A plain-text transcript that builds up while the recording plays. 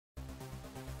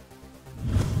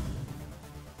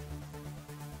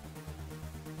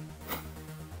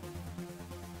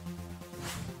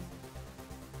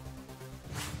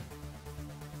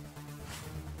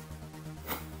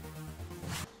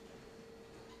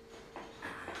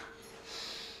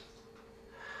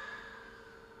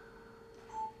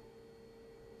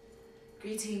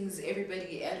Greetings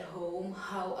everybody at home,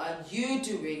 how are you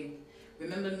doing?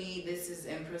 Remember me, this is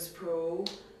Empress Pro,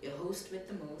 your host with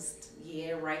the most,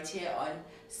 right here on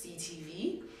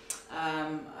CTV.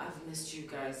 I've missed you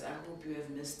guys, I hope you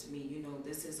have missed me. You know,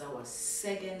 this is our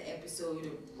second episode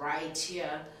right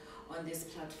here on these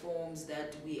platforms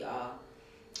that we are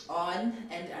on,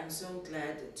 and I'm so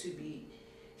glad to be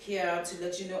here to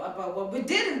let you know about what we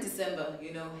did in December.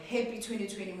 You know, happy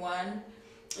 2021.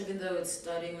 Even though it's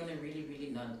starting on a really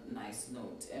not nice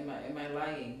note. Am I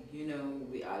lying? You know,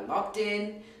 we are locked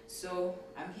in, so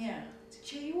I'm here to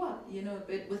cheer you up, you know, a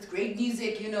bit with great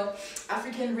music, you know,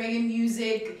 African reggae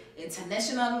music,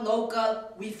 international,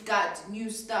 local. We've got new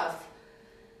stuff,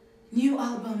 new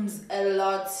albums. A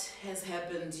lot has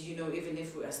happened, you know, even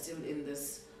if we are still in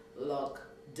this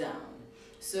lockdown.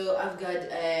 So I've got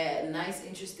nice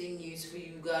interesting news for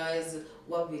you guys,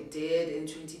 what we did in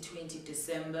 2020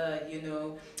 December. You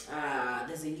know,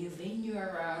 there's a new venue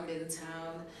around in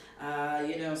town,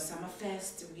 you know,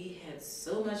 Summerfest. We had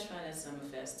so much fun at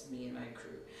Summerfest, me and my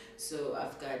crew. So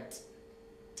I've got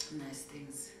nice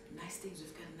things,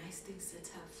 we've got nice things set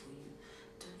up for you.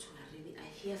 Don't worry, we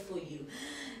are here for you.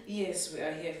 Yes, we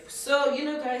are here. So, you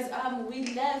know, guys,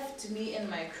 we left, me and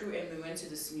my crew, and we went to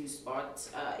this new spot.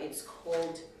 It's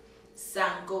called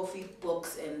Sankofi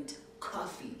Books and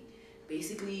Coffee.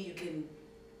 Basically, you can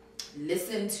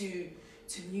listen to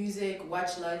music,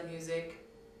 watch live music,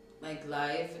 like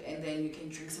live, and then you can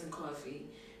drink some coffee,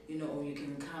 you know, or you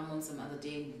can come on some other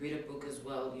day and read a book as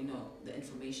well. You know, the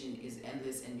information is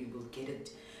endless and you will get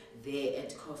it there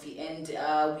at coffee. And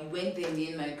we went there, me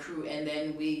and my crew, and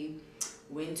then we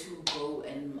went to go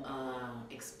and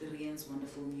experience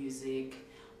wonderful music,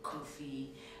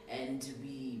 coffee, and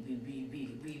we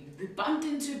bumped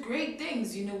into great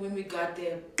things. You know, when we got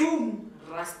there, boom,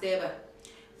 Rasteva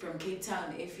from Cape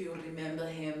Town, if you remember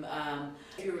him,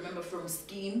 if you remember from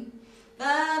Scheme,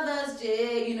 Father's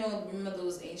Day, you know, remember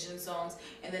those ancient songs.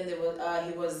 And then there was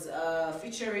he was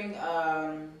featuring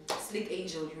Slick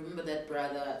Angel. You remember that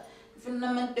brother?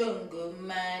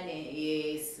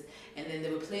 Yes. And then they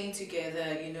were playing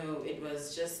together. You know, it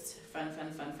was just fun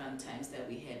times that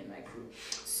we had in my crew.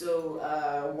 So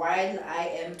while I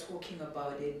am talking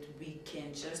about it, we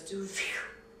can just do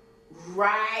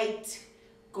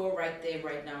go right there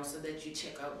right now, so that you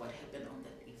check out what happened on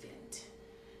that event.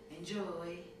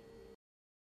 Enjoy.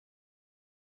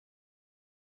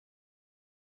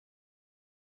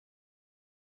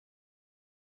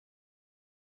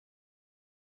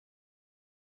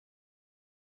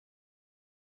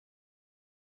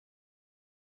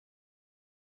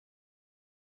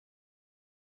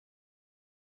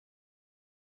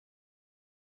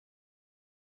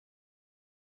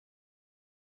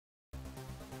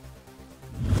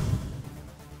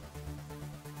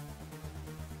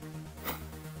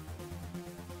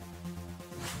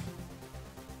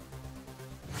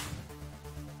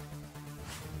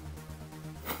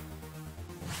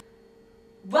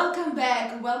 Welcome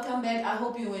back. I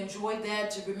hope you enjoyed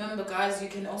that. Remember, guys, you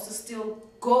can also still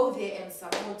go there and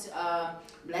support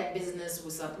black business.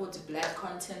 We support black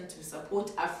content, we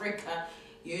support Africa,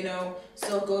 you know.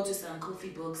 So go to some coffee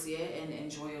books, and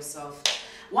enjoy yourself.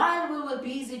 While we were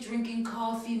busy drinking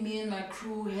coffee, me and my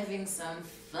crew having some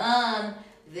fun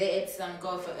there at some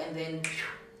coffee, and then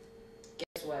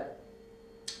guess what?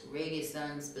 Reggae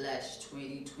Sunsplash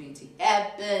 2020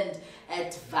 happened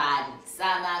at Valley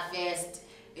Summerfest.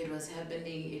 It was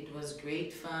happening. It was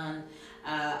great fun.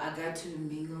 I got to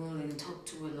mingle and talk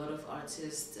to a lot of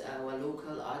artists, our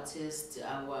local artists,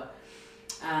 our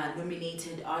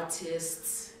nominated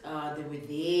artists. They were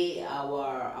there.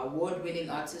 Our award-winning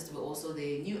artists were also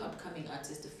there. New upcoming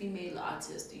artists, a female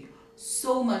artist.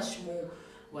 So much more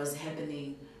was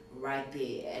happening right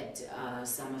there at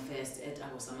Summerfest, at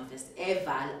our Summerfest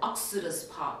Eval Oxidus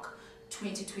Park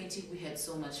 2020. We had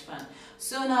so much fun.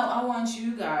 So now I want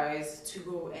you guys to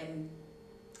go and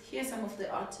hear some of the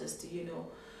artists. You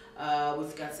know,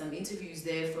 we've got some interviews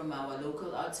there from our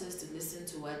local artists to listen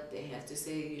to what they have to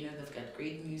say. You know, they've got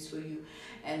great news for you,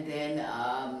 and then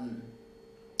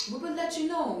we will let you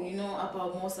know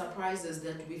about more surprises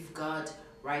that we've got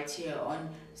right here on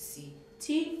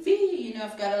CTV. You know,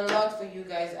 I've got a lot for you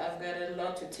guys. I've got a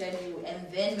lot to tell you, and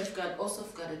then we've got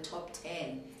a top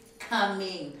 10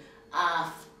 coming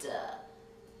after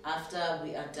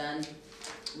we are done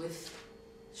with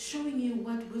showing you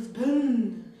what we've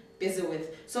been busy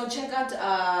with. So check out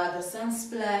the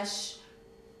Sunsplash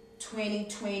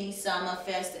 2020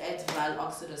 Summerfest at Val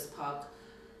Oxidus Park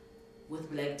with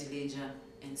Black Dillinger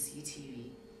and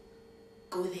CTV.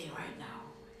 Go there right now.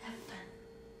 Have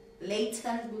fun.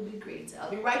 Later will be great.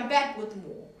 I'll be right back with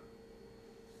more.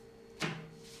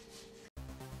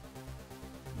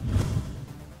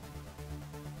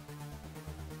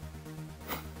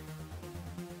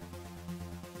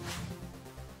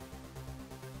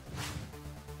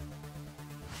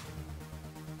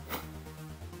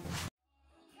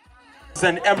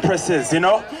 and empresses, you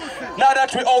know. Now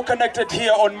that we're all connected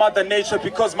here on Mother Nature,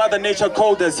 because Mother Nature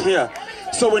called us here,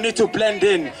 so we need to blend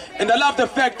in. And I love the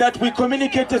fact that we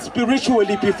communicated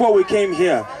spiritually before we came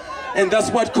here. And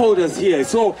that's what called us here.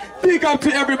 So big up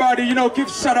to everybody, you know, give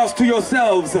shout outs to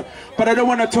yourselves. But I don't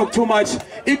want to talk too much.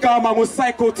 Ikamamu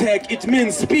Psychotech, it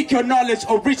means speak your knowledge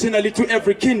originally to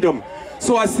every kingdom.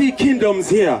 So I see kingdoms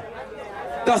here.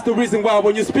 That's the reason why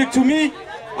when you speak to me,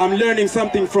 I'm learning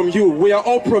something from you. We are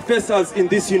all professors in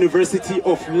this university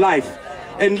of life.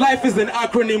 And life is an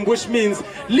acronym which means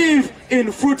live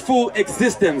in fruitful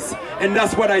existence. And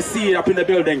that's what I see up in the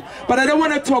building. But I don't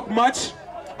want to talk much.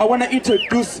 I want to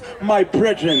introduce my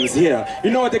brethren here.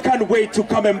 You know, they can't wait to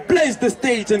come and blaze the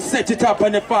stage and set it up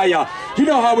on the fire. You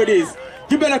know how it is.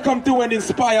 You better come through and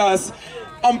inspire us.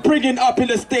 I'm bringing up in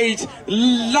the stage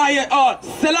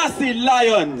Selassie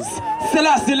Lions.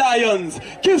 Selassie Lions.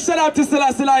 Give shout out to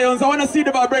Selassie Lions. I want to see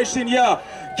the vibration here.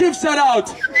 Give shout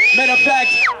out. Matter of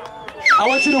fact, I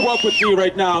want you to work with me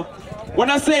right now. When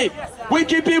I say, we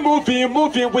keep it moving,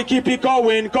 moving, we keep it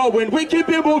going, going. We keep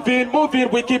it moving, moving,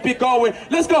 we keep it going.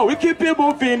 Let's go. We keep it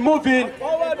moving, moving.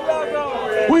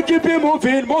 We keep it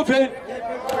moving, moving.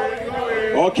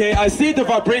 Okay, I see the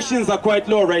vibrations are quite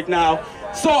low right now.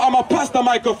 So I'm gonna pass the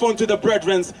microphone to the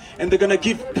brethren and they're gonna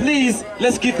give, please,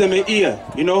 let's give them an ear,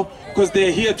 you know, because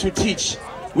they're here to teach.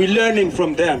 We're learning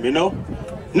from them, you know.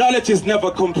 Knowledge is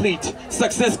never complete.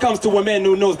 Success comes to a man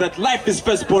who knows that life is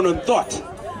first born on thought.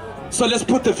 So let's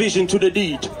put the vision to the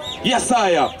deed. Yes,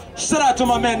 sire. Shout out to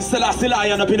my man Selassie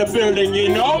Lion up in the building, you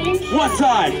know. One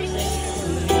time.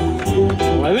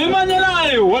 Well,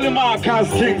 Emmanuel, well, Marcus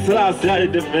King Selassie,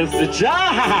 the best.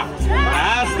 Jaha!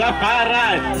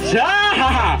 Rastafari!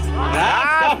 Jaha!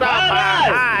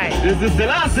 Rastafari! This is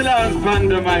Selassie Lion's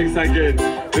Panda Mics again.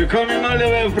 We're coming all the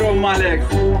way from Malex.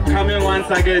 Coming once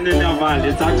again in your valley.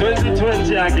 It's a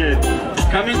 2020 again.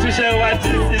 Coming to share what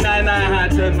is in our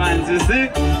hearts and minds, you see?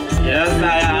 Yes,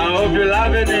 I hope you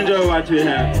love and enjoy what we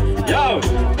have. Yo,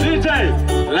 DJ,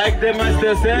 like the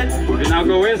master said, we're not going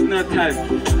to waste no time.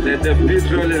 Let the beat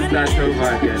roll and start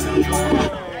over again.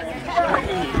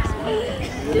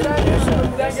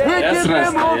 Yes,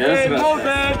 Rasta, yes,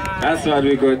 Rasta. That's what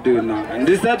we got to do now. And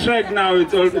this track now, it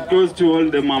goes to all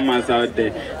the mamas out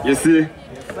there. You see?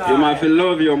 You must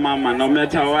love your mama no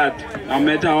matter what, no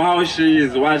matter how she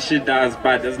is, what she does,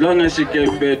 but as long as she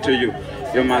gave birth to you,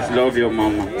 you must love your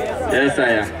mama. Yes, I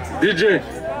am. DJ,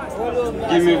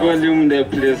 give me volume there,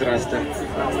 please, Rasta.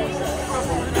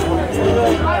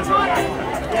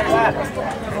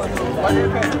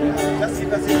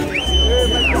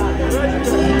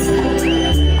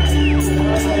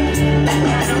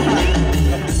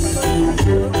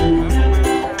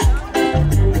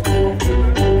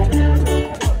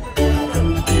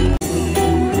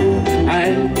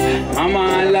 Mama,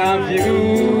 I love you.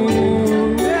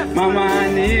 Mama, I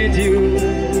need you.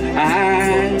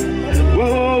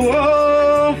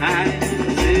 Whoa, I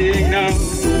sing now.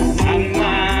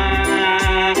 Mama,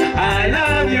 I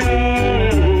love you.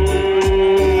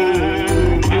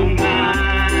 Mama,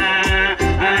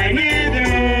 I need you.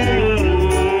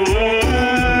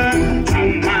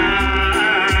 Mama,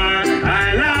 I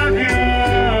love you.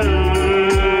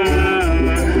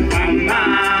 Mama,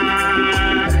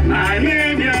 I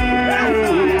need you.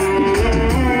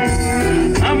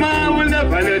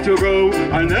 Let you go.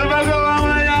 I'll never go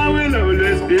away, I will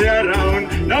always be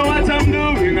around. Now what I'm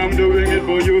doing it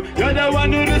for you. You're the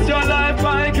one who risked your life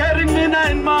by carrying me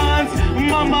 9 months.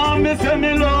 Mama, me say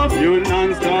me love you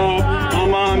non-stop.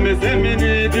 Mama, me say me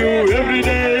need you every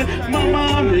day.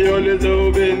 Mama, me always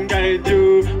love and guide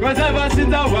you. Cause ever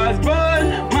since I was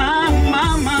born, mama, I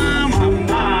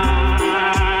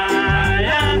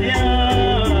love you.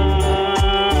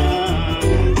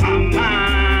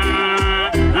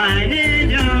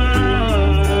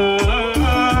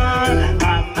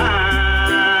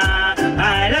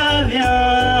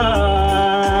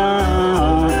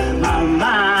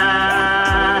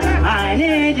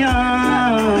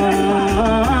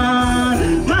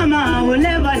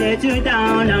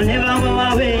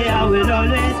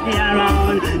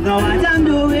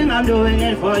 I'm doing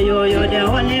it for you. You're the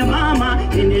only mama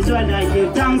in this world I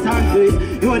give thanks and praise.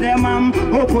 You're the mom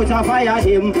who put a fire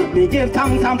him. We give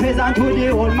thanks and praise unto the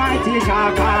Almighty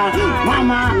Shaka.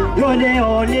 Mama, you're the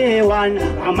only one.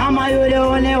 Mama, you're the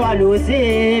only one who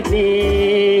saved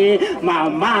me.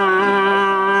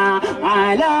 Mama,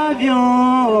 I love you.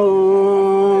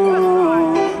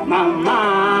 Mama,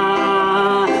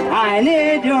 I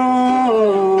need you.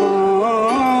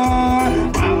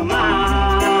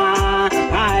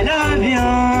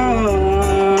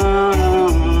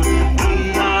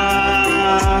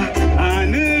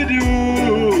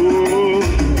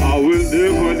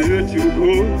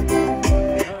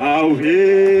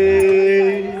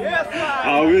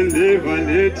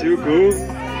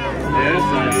 Yes,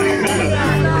 sir.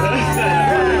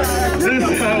 This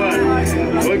one.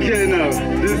 Okay, now.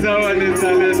 This one is a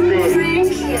let's go.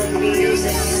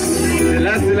 The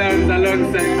last one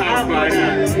alongside Aquana.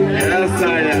 Yes,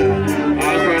 sir.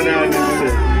 Aquana.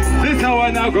 This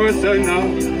one now goes so now.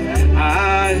 I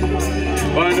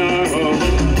wanna go.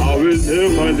 I will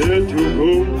never let you go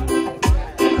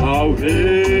away.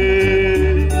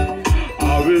 I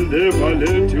will never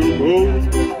let you go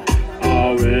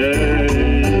away.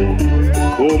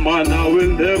 Oh man, I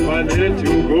will never let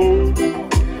you go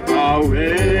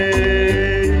away.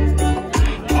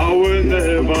 I will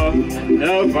never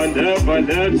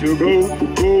let you go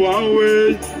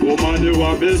away. Oh man, you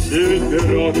are missing me,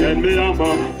 rock and me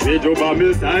amber. Me do by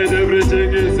my side,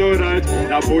 everything is alright.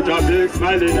 Now put a big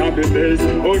smile in your face.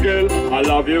 Oh girl, I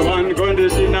love you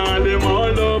unconditionally, my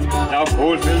love. Now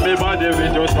fulfill me body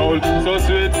with your soul, so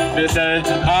sweet. Me say,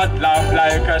 heart laugh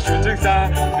like a shooting star.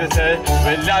 Me say,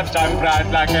 we love shine bright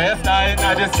like a star in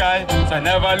the sky. So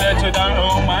never let you down,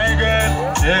 oh my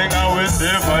girl. Saying I will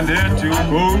never let you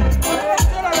go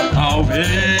away.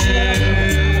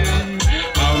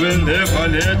 I will never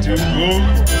let you go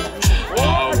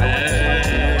away.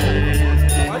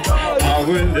 I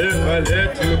will never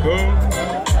let you go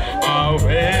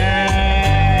away.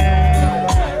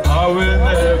 I will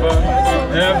never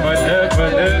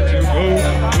let you go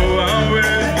away.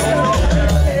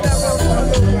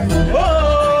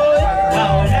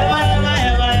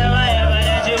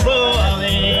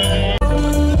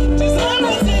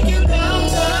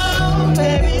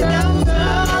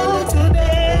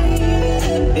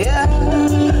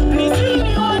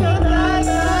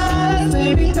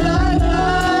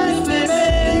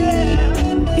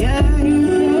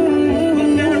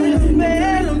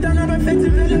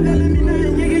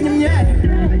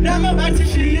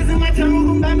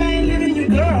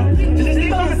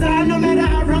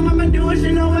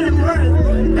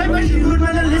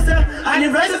 I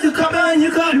need right to come and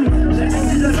you come.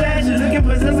 She's a bad, she's looking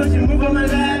for some, so she move on my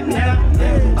lap, yeah.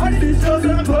 All these shows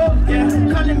on the pole,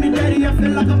 yeah. Calling me daddy, I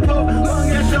feel like a pole. Oh,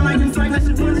 yeah, show my good swag, like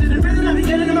she puts in the prison, I be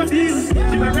getting in my views. She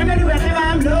my remedy whenever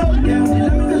I'm low, yeah. She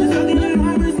love me cause she's something that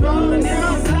I'm responding. Yeah,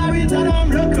 I'm sorry, tell her I'm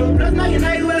local. Plus, now you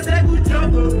know you will say good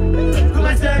trouble. Come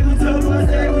on, say good trouble, I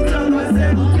say good trouble, I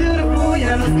say good beautiful,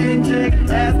 yeah, no skin chick.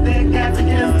 Ass thick, got to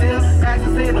get still. Back to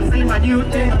say, but see my new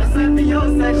thing. Send me your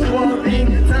sexual thing.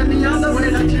 Tell me all the way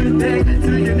that you think.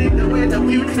 Too unique the way that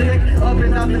you tick.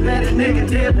 Open up the bed and nigga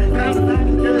dip. Come back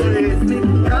and curious me.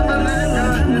 Come on,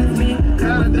 with me.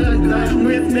 Come dance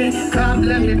with me. Come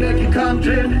let me make you come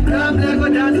trip. Come let go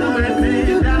dance with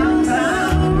me.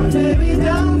 Downtown, baby,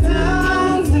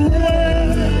 downtown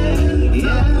today.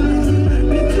 Yeah,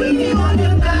 between you on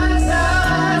your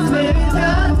thighs, baby,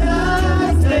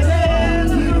 downtown today.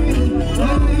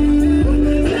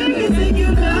 Let me take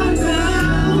you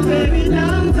downtown, baby,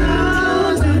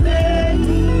 downtown today.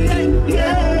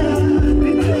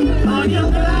 Yeah, on your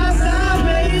thighs,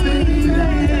 baby,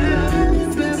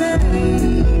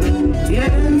 yeah.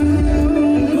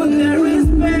 Put that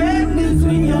respect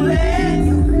between your legs.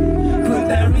 Put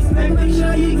that respect, make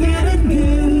sure you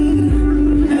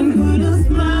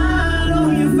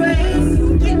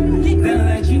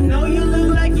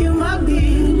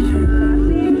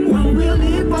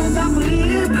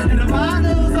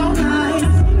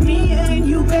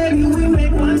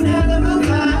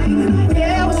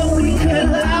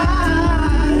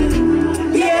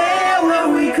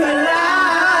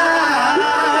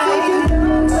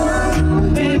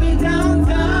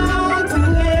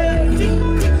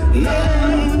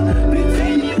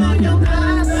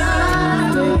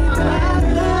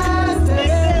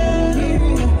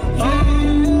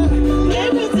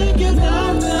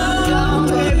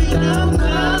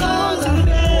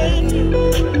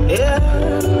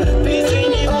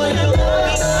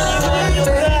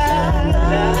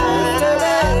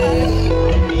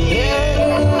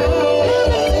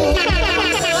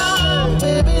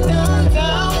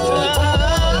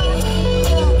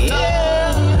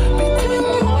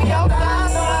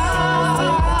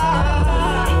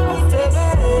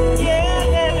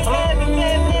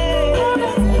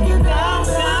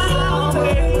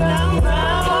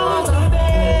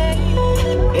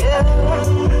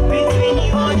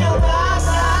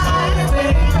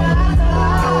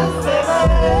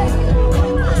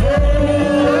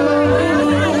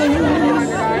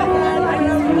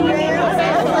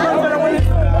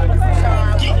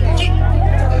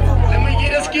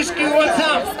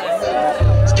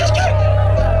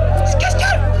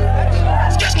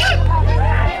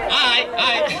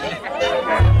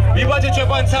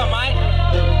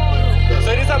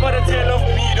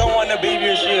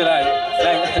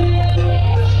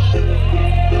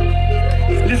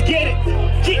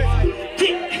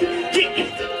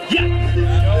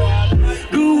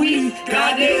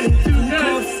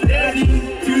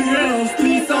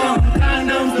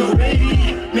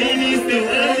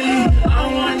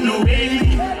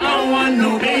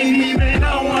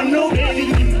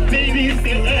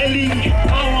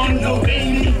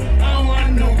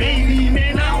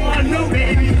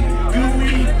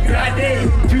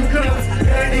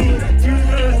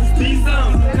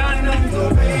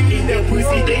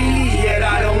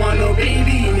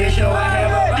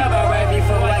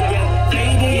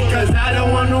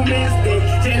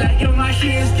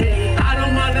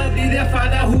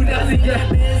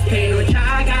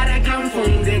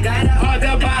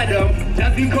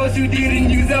because you didn't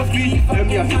use a fee. I'm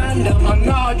your fandom. I'm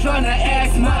not tryna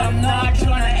act smart, I'm not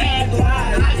tryna act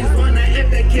wise. I just wanna hit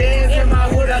the kids in my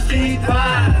wood or street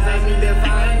vibes. I mean the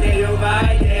fine, yeah, your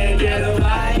vibe, yeah, get a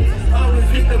vibe.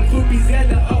 Always with them groupies and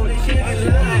the old shit and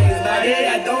lies. But hey,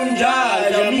 I don't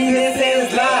judge, I mean this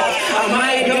is life. I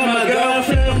might get my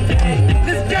girlfriend.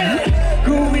 Let's get it.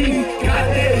 Groovy, got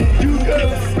it, you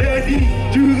girls, ready,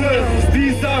 you girls,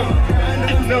 these songs.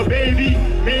 No baby,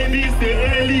 maybe it's too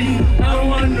early. I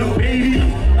want no baby,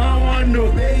 I want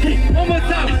no baby. One more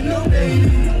time. I want no baby,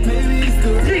 maybe it's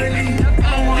too early.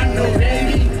 I want no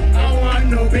baby, I want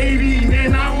no baby,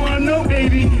 man, I want no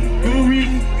baby. Groovy,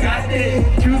 got it,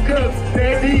 two girls,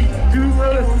 ready, two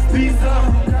girls, these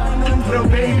songs. No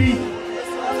baby.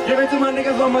 Give it to my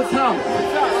niggas one more time.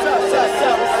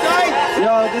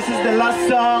 Yo, this is the last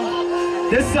song.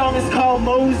 This song is called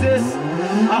Moses.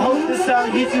 I hope this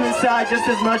song hits you inside just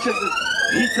as much as it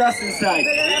hits us inside.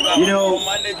 You know,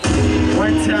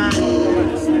 one time.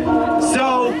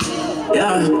 So,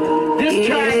 yeah, this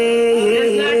track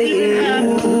does not even have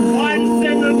one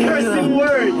single cursing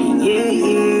word.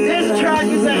 This track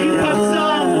is a hip-hop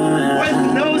song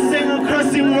with no single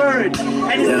cursing word.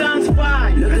 And it sounds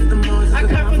fine. I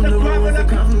come from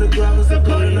the ground, so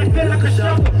cold and I feel like a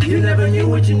shovel. You never knew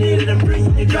what you needed, I'm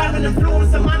bringing you driving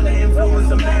influence. I'm under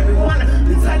influence of marijuana.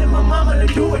 Been telling my mama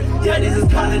to do it. Yeah, this is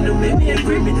calling to make me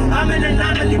agree me. I'm an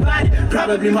anomaly body,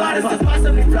 probably modest, and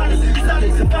possibly flawless.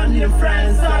 Solid to family and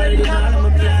friends, solid is not on my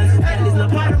plans. At least not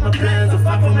part of my plans. I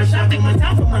fight for my shot, for my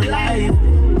time, for my life.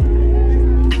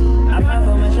 I fight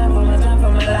for my shot, for my time,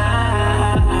 for my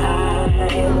life.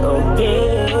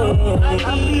 Okay.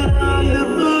 I be around the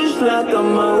bush like a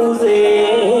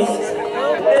Moses.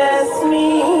 That's me,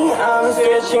 I'm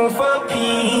searching for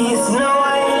peace. No,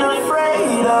 I ain't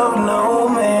afraid of no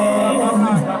man.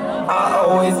 I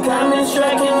always come and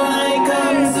striking when I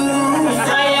come to.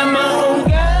 I am my own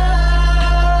God.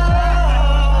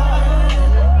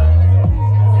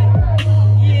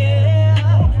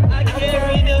 Yeah, I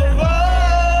carry the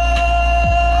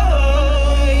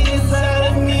voice inside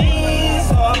of me.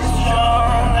 So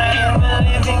strong, I am a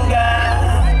living God.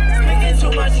 Speaking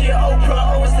too much here, Oprah.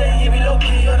 Always say you be low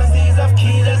key on the seas of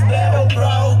key. That's bad,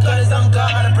 Oprah. Cause I'm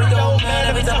God. I bring your old man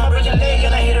every time I break a leg.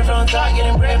 And I hit it from the top,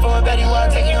 getting bread from a Betty while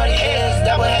taking all the eggs.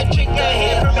 Double head chick, that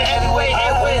head from a heavyweight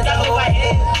headways. That's who I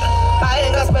hit. I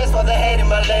ain't got space for the hate in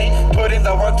my lane. Put in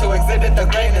the work to exhibit the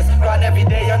greatness. Run every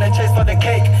day on the chase for the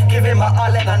cake. Giving my all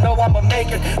and I know I'ma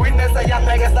make it. Witness a young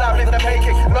mega star in the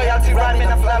making. Loyalty rhyming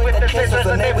and fly with the trace.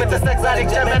 Resonate with this exotic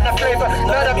gem and the flavor.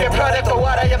 Not of your product or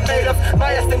what I am made of.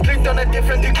 Biased and clicked on a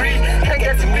different degree. Can't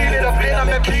get to beat it or blame, I'm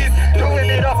in peace. Doing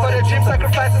it all for the dream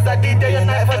sacrifices I did day and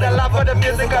night. For the love of the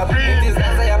music I breathe.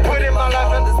 Put in my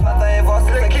life on this path I evolved.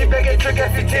 Keep making trick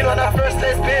and 15 on our first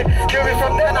day spin. Give me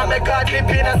from then I'm a godly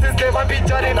being. And since then I'm be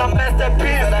judging a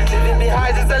masterpiece. And I'm living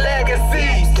behind is a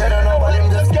legacy. Scared of nobody,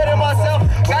 I'm just scared of myself.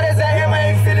 God is at him,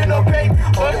 I ain't feeling no pain.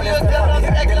 Holding your step, I'm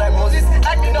acting like Moses.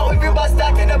 Acting out with you by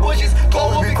stacking the bushes. Go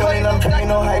will be calling, I'm trying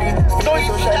no hiding. So you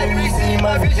so shiny, we see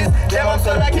my visions. Damn, I'm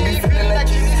so lucky, me feeling like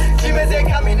Jesus. Demons, they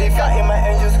coming, they fighting my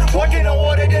angels. Walking on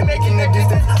water, they making the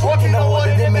distance. Walking on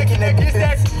water, they making the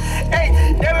distance. Hey,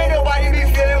 there ain't nobody be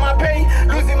feeling my pain.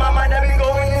 Losing my mind, I be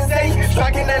going insane.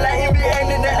 Striking the lightning, be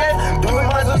ending the air. Doing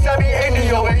my soul, I be ending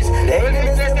your ways. They really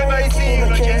been testing, but you see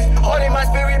no change. Holding my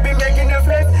spirit, be making the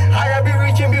flex. Higher be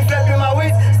reaching, be flapping my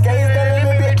waist. Sky is the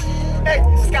limit, hey,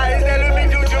 sky is the limit,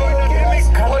 do join the gimmicks.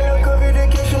 Calling the COVID, they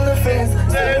catch on the fence.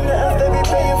 Telling the earth, they be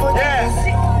paying for this.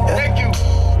 Thank you.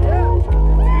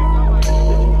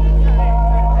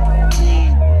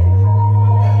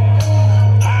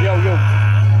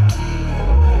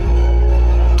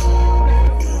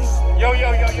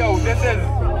 Yo, this is.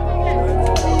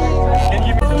 Can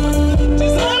you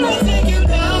just wanna take you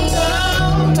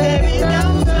downtown, baby,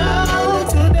 downtown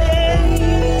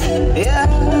today. Yeah,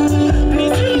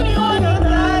 please take me on your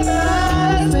blind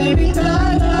eyes, baby,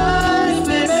 blind eyes,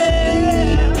 baby.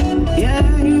 Yeah,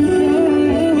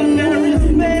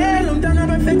 I'm done on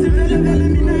my face,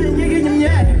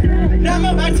 now I'm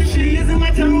about to she is in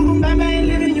my tongue, I ain't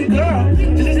living your girl.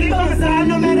 Just leave on the side,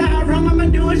 no matter how wrong I'ma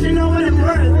do it, she know what I'm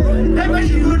worth. Paper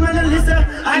she good, man, Alyssa.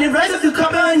 I need rises to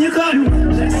come and you come.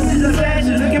 She's a bad,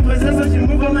 she's looking for some, so she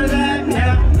move on my lap,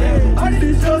 yeah. All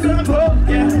these shows on the pole,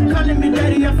 yeah. Calling me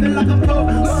daddy, I feel like a pope.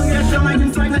 Oh, yeah, show my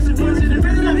can fight, like she puts it in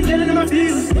prison, I be getting in my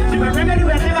views. She my remedy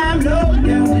whenever I'm low,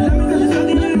 yeah. She love me cause it's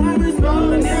something that I'm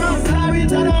responding. Yeah, I'm sorry,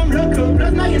 tell her I'm local.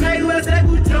 Plus, now you know you will say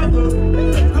good trouble.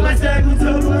 Come on, say good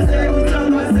trouble, I say good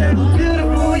trouble, I say good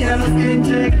beautiful, yeah, no skin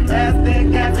chick. Ass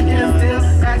thick, African still.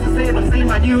 Ask to say, but see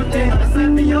my new thing.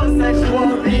 Send me your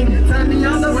sexual being. Tell me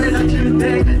all the way that you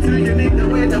think. Do you need the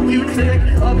way sick.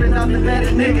 Open up and let a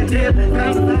nigga dip.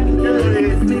 Come with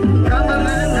me.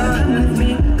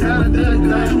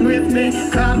 Come with me.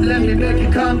 Come let me make you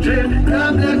come trip.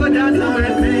 Come let go downtown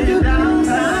with me.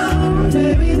 Downtown,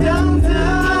 baby,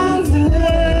 downtown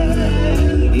today.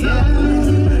 Yeah,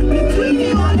 between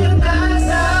you on your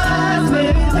backside,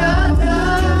 baby,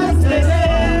 downtown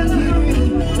today.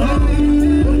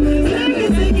 Let me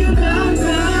take you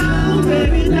downtown,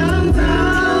 baby,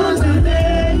 downtown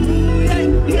today.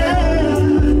 Yeah,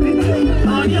 between you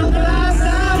on your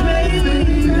backside, baby.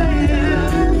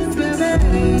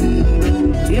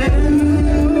 Yeah,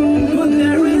 put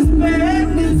that respect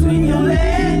between your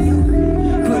legs.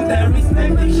 Put that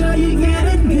respect, make sure you get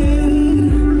it good.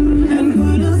 And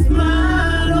put a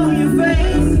smile on your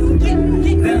face.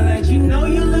 Then let you know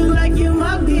you look like you're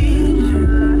my bitch.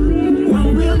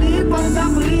 When we live on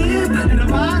top of lip and the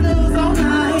bottles all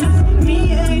night.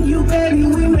 Me and you, baby,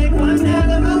 we make one hell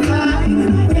of a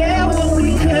vibe. Yeah, when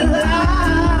we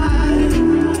collide.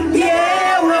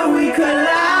 Yeah, when we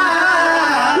collide.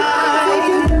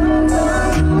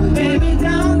 Baby,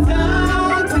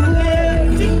 downtown today.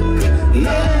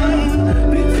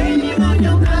 Yeah, between you and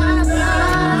your eyes.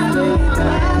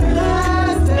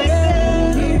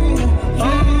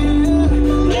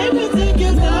 Let me take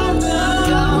you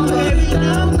downtown, baby,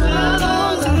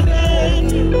 downtown today.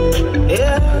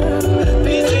 Yeah,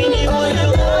 between you and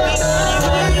your eyes.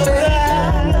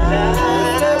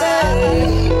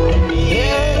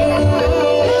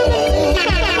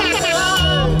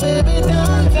 Baby,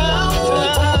 downtown.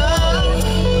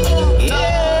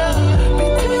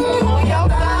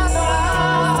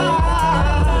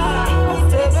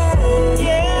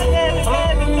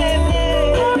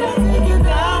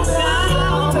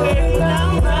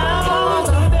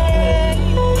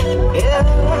 Yeah,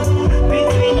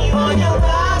 between you and your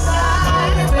eyes.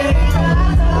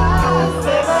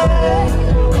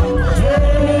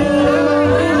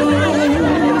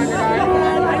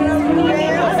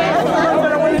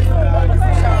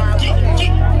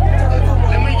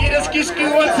 Let me get a ski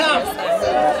one time.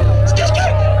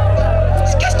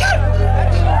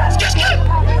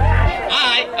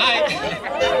 Alright.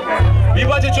 We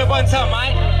about to trip one time,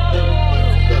 right?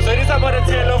 So this about the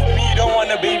tale of me, don't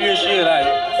want a baby and shit, like.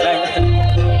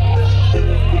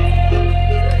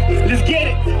 Let's get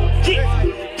it.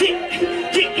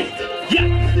 Yeah.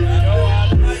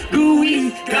 Gooey,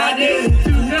 got it.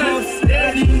 2 cups,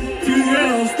 steady. 2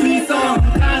 girls, 3 songs.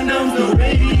 Condoms, no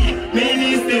baby. Maybe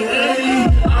it's still early.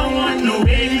 I don't want no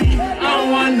baby. I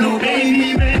don't want no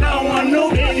baby, man. I don't want no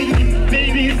baby.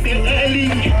 Maybe it's still early.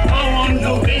 I don't want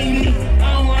no baby.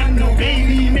 I don't want no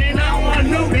baby, man. I don't want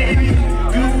no baby.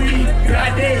 Gooey,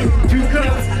 got it. 2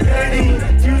 cups, steady.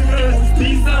 2 girls,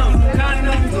 3 songs.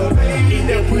 Condoms, no baby. Eat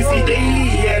the pussy daily,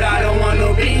 yet I don't want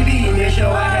no baby. Make sure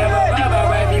I have a baba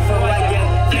right before I get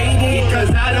faded.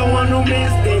 Cause I don't want no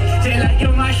mistake. Say like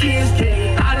you're my shit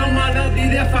straight. I don't wanna be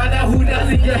the father who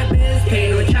doesn't get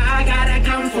paid. No child gotta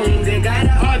come from the guy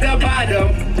at the bottom.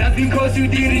 Just because you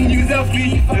didn't use a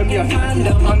free from your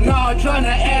fandom. I'm not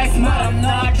tryna act smart, I'm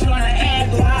not tryna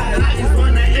act wise. I just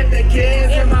wanna hit the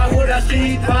kids in my hood or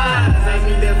street vibes. I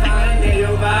mean the fine, get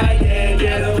your vibe, yeah,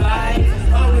 get a vibe.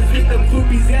 Always with them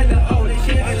groupies and the old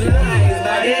shit is lies.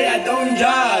 But hey, I don't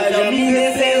judge, I mean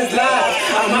this is life.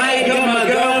 I might get my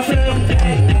girlfriend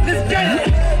back. Let's get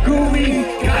it. Gooey,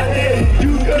 got it.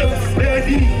 2 girls,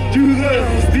 steady. 2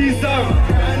 girls, 3 songs.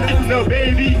 No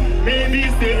baby, maybe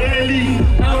it's still early.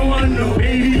 I don't want no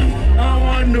baby. I don't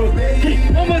want no baby.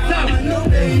 One more time. No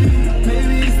baby,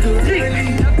 maybe it's still early.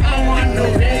 I don't want no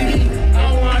baby. I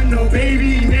don't want no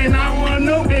baby, man. I don't want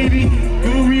no baby.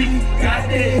 Gooey, got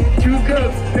it. 2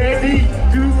 girls, steady.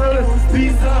 2 girls, 3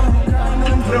 songs.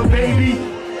 No baby.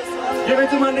 Give it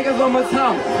to my niggas one more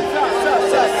time.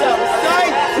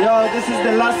 Yo, this is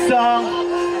the last song.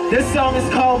 This song is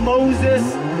called Moses.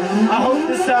 I hope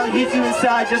this song hits you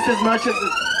inside just as much as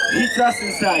it hits us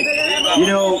inside. You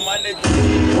know,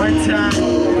 one time.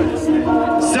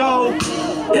 So,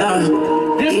 yeah,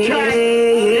 this track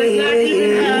does not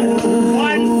even have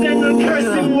one single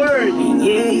cursing word.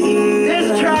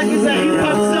 This track is a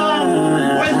hip-hop song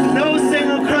with no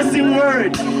single cursing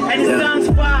word. And it sounds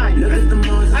fine.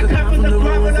 I come from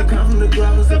the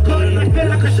ground, so cold and I feel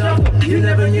like a shovel. You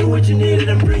never knew what you needed,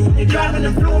 I'm bringing you driving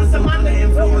influence. I'm under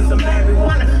influence of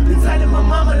marijuana. Been telling my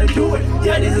mama to do it.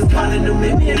 Yeah, this is calling to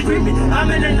make me agree me. I'm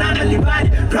an anomaly body,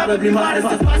 probably modest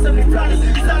and possibly flawless.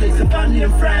 Solid to family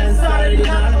and friends, already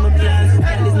not on my plans.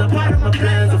 That is not part of my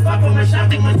plans. I fight for my shot,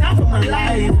 for my time, for my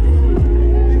life.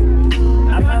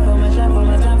 I fight for my shot, for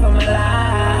my time, for my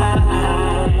life.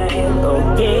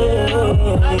 Okay.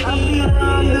 I be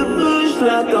around the bush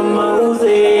like a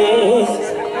Moses.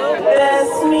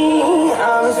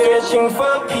 searching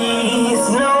for peace.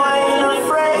 No, I ain't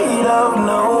afraid of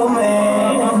no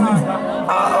man.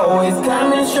 I always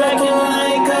come and striking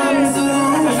like I'm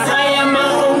Zeus. I am my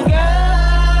own God.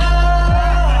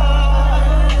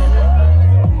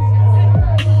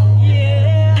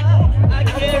 Yeah, I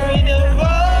carry the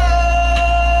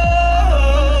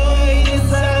voice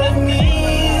inside of me,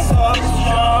 so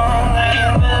strong. I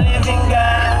am a living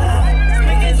God.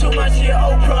 Speaking too much here,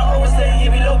 Oprah. Say you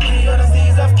be low key on the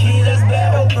seas of key. That's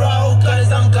bad, Oprah.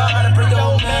 Cause I'm God. I bring your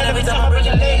old man every time I break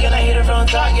your leg. And I hit it from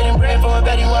the top, getting bread from a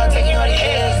Betty while taking all the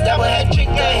heads. Double head chick,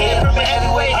 got hit from a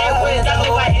heavyweight headways. That's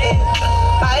who I hit.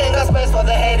 I ain't got space for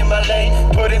the hate in my lane.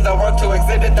 Put in the work to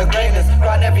exhibit the greatness.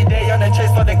 Run every day on the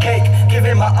chase for the cake.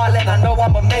 Giving my all and I know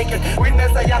I'ma make it.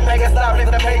 Witness a young mega star in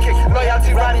the making.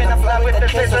 Loyalty rhyming and fly with the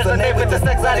taste. Resonate with this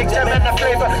exotic gem and the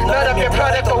flavor. Not of your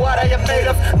product or what I am made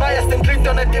of. Biased and clicked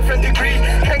on a different degree.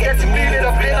 Can't get to beat it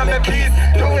of being I'm in peace.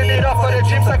 Doing it all for the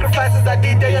dream sacrifices I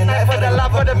did day and night for the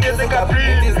love for the music I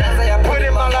breathe. Put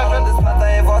in my life on this path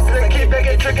I evolved. Keep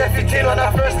making trick and 15 on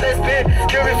our first day spin.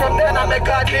 Give me from then I'm a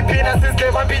godly being. And since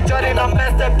then I be judging a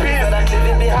masterpiece. And I'm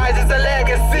living behind is a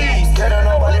legacy. Scared of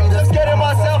nobody, I'm just scared of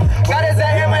myself. God is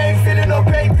at him, I ain't feeling no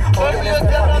pain. All of this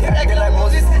stuff, I'm acting like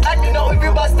Moses. Acting out with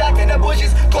you by stacking the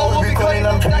bushes. Go will be calling,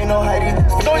 I'm trying no hiding.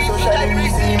 So you so shiny, we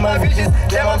see my visions.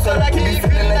 Damn, I'm so lucky, me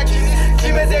feeling like Jesus.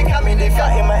 Demons, they coming, they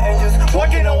fighting my angels.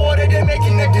 Walking on water, they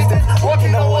making the distance.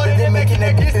 Walking on water, they making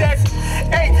the distance.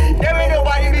 Hey, there ain't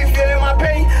nobody be feeling my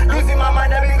pain. Losing my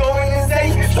mind, I be going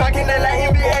insane. Striking the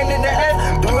lightning, be ending the air.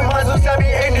 Doing my soul, I be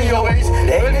ending your ways.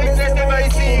 They really been testing, but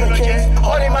you see no change.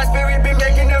 Holding my spirit, be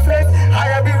making the flex.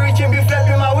 Higher be reaching, be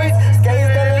flapping my waist. Sky is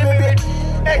the limit,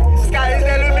 hey, sky is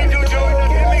the limit, do the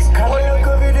gimmicks. Hold your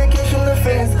COVID, they catch on the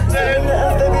fence. Telling the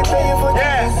earth, they be paying for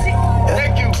this.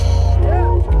 Thank you.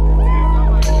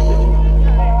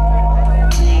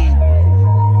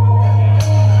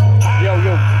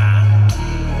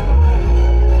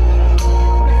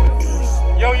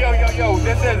 Yo,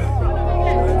 this is.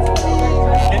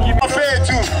 And you fair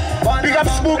to big up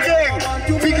Spook Gang.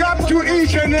 Big up to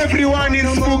each and everyone in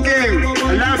Spook Gang. I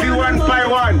love you one by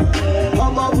one.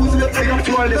 Big up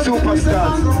to all the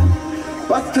superstars.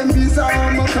 But Tembisa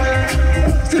manga,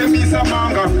 Tembisa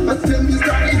manga, but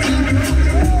Tembisa eating,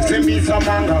 Tembisa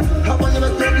manga. How I never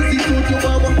told you to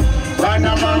Baba,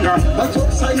 Bana manga, but what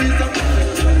Chinese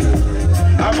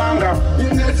Amanga,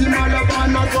 in the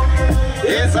Malabana,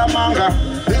 is a manga.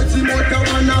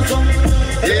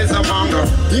 Is a manga.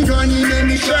 You can't even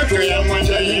be sure to your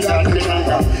manga. Is a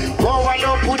manga. Go on,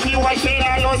 you put you a shade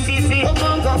on your sissy. A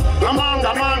manga,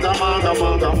 manga, manga, manga,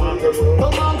 manga.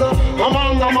 A manga,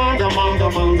 manga, manga,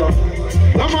 manga.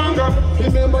 A manga.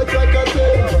 Remember,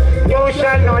 you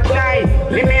shall not die.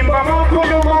 Remember,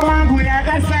 Mokulu,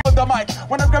 Mamangulaga. The mic.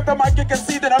 When I grab the mic, you can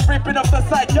see that I'm ripping up the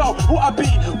side. Yo, who I be?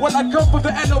 When I come with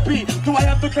the LOB, do I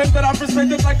have to claim that I'm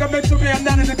respected like I'm meant to be? I'm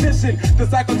not in addition. The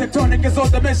psychotectonic is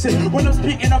on the mission. When I'm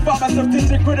speaking, I find myself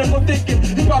teaching critical thinking.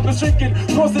 Hip-hop is shrinking,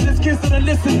 causing this kids to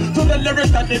listen to the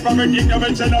lyrics that live from an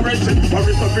ignorant generation. Where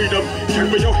is the freedom? Can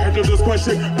we your head to this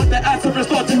question? But the answer is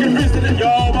logic and reasoning.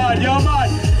 Yo, man, yo, man.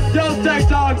 Just take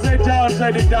down, say down,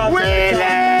 say it down. Will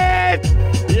it!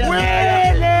 Yeah, will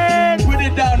it! Put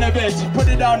it down a bit, put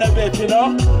it down a bit, you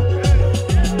know?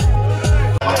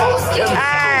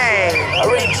 Hey!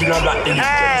 Original black the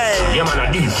hey! Yeah man,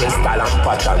 a different style and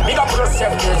pattern. Big up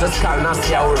yourself, there's a skull, now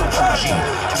see how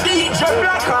DJ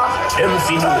Blacker,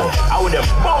 MC Moore. How them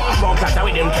bomb cat, how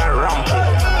them can ramp.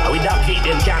 With that beat,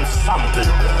 them can sample.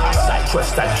 Side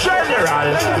quest a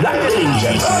general, like the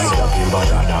legends.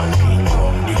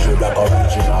 DJ Black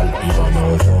original, even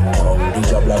though some come.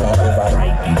 DJ Black never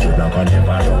right, DJ Black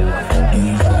never wrong.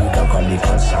 DJ Black on the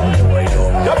first sound the way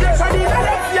down. The place of the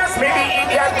left, yes, maybe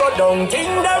idiot go down.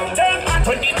 King them take that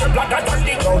when DJ Black on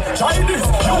the ground. Try this,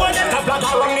 you want it, the Black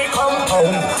around the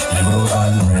compound. You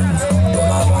and friends, don't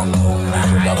have a long.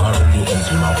 DJ Black on the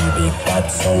MC, my big bad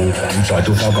sound. You try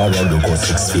to fuck around, you go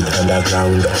 6 feet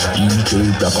underground.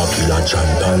 DJ Black a killer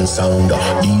chant and sound.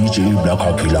 DJ Black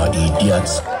a killer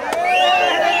idiots.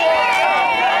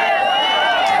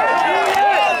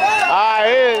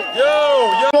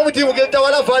 We'll get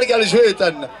one of our girls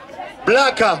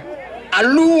Blacker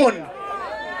alone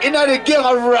in the game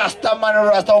of Rasta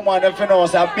man, if you know,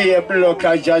 say, be a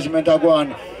blocker judgment of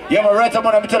one. Yeah, my right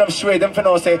man, I'm tell them straight, them for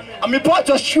know, say, I'm part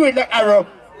of straight like arrow.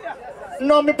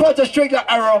 No, me part of straight like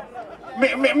arrow.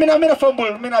 Me not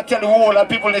fumble, me not tell the whole of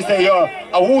people they say, yo,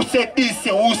 who said this,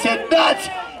 who said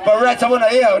that. But right I wanna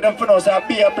hear them for know, say,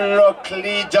 be a blocker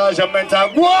judgment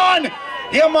of one.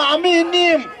 Yeah, man, I mean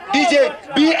name. DJ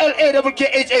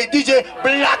BLAKKHA, DJ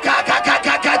Blacker.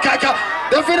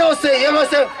 Then you know say, you know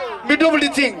say, me double the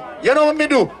thing. You know what me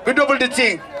do? We double the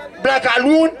thing. Black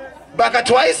alone, black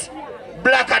twice,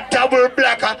 black double,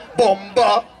 black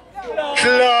bomba.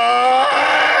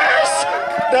 Class!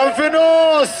 Don't you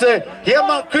know, say, yeah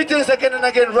man, Christians again and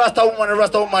again, Rasta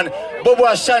woman, Bobo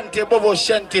Ashanti, and Bobo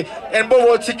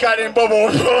Tikari, and Bobo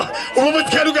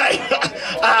Tikalu guy.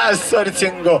 Ah, sorry,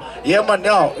 Tingo. Yeah man,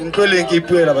 now, in calling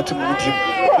keep it about to meet him.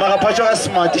 Marapacha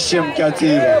smart shame, can't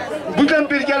even. We can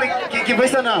be give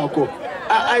us an alcohol.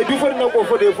 I do for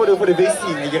the for the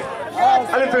vaccine again.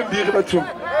 I'll be about to.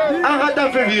 I had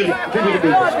that for you.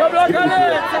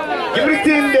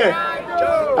 Everything there.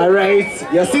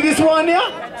 Alright, you see this one here?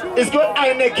 It's got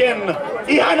Heineken.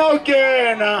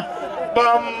 Ihanoken.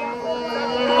 Bam.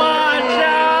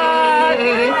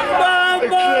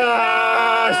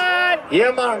 Class.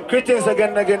 Yeah man, Christians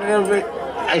again every. I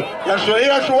am sure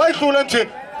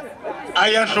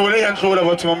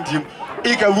about my team.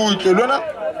 Ika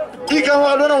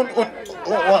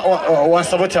one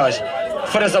sabotage.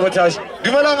 For the sabotage. Do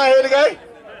you know the guy?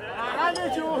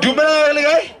 Do you know the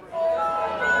guy?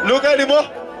 Look at him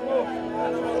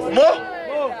more.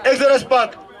 Exodus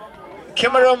Park.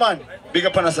 Cameraman, big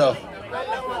up on yourself.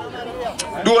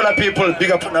 Do all the people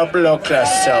big up on our blood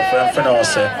class self.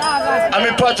 I'm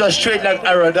in part of straight like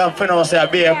arrow. I'm finna say I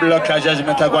be a blood class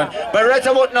judgment one. But right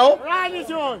about now,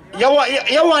 you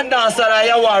want dancer or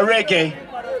you want reggae?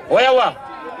 What you want?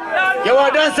 You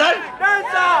want dancer?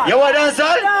 You want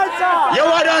dancer? You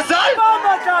want dancer?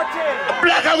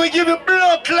 Black and we give you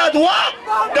blood clad what?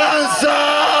 Dancer!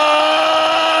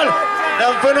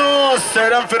 I'm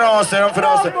finna say.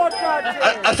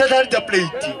 I said the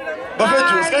plate. But for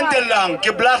you, it's going to long.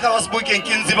 The black was booking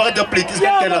Kinzi, but the plate is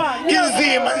going to long.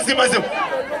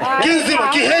 Kinzi,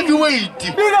 heavyweight.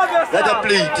 That the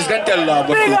plate is going to long.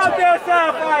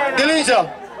 Delinja,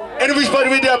 and which part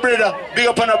with their brother? Big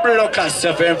up on a brother class,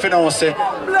 and finna say.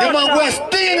 The man go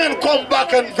sting and come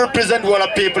back and represent all the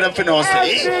people, and finna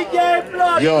say.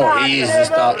 Yo, easy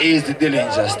star, easy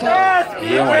Delinja star.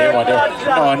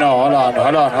 Yeah, no,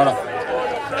 hold on.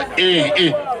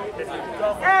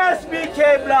 SBK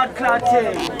blood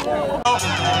clotting.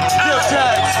 Yes, sir.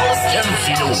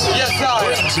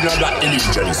 Original black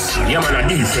illusions. Yeah, man, a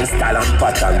different style and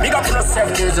pattern. Big up on yourself,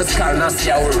 there's a skull, and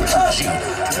see our G.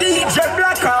 DJ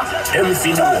Blacker, them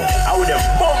feel know. How them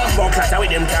bumbo clatter with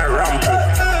them can rample.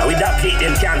 And with that plate,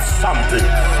 them can sample.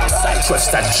 Cypress,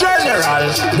 the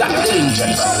general black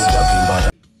illusions.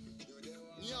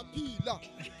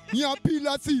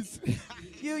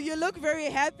 You look very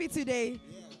happy today.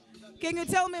 Can you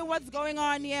tell me what's going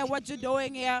on here, what you're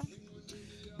doing here?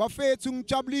 Bafethu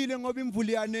ngijabulile ngoba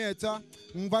imvula iyanetha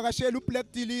ngivakashela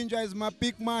uBlack Dillinger is my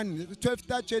big man 12th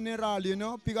star general, you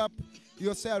know. Pick up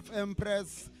yourself,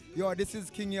 Empress. Yo, this is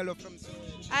King Yellow from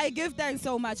I give thanks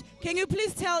so much. Can you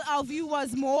please tell our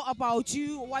viewers more about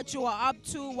you, what you are up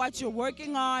to, what you're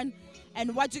working on,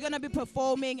 and what you're going to be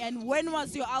performing, and when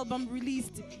was your album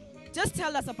released? Just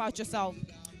tell us about yourself.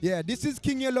 Yeah, this is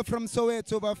King Yellow from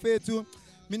Soweto. Bafethu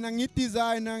mina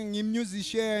ngi-designer,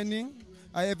 ngi-musician.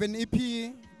 I have an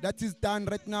EP that is done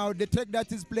right now. The track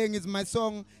that is playing is my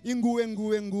song Inguwe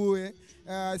Nguwe Nguwe.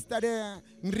 I started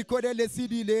recording the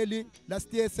CD lately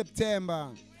last year September.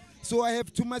 So I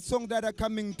have too much songs that are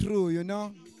coming through, you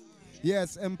know.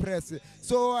 Yes, Empress.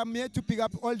 So I'm here to pick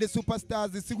up all the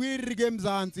superstars. It's Reggae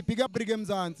Mzansi. Pick up Reggae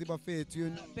Mzansi, Buffett, you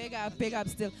know. Big up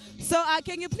still. So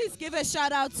can you please give a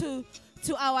shout out to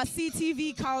our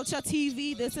CTV Culture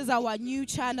TV? This is our new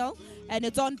channel, and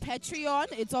it's on Patreon.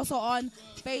 It's also on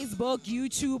Facebook,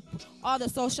 YouTube, all the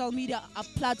social media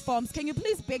platforms. Can you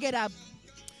please pick it up?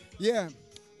 Yeah,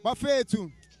 Buffett,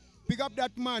 pick up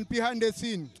that man behind the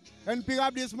scene. And pick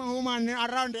up this woman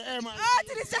around the air. Oh,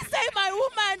 did he just say my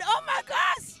woman? Oh my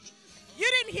gosh! You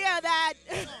didn't hear that.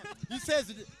 He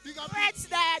says, pick up,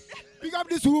 that. Pick up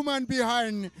this woman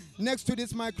behind, next to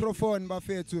this microphone,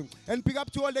 Bafetu. And pick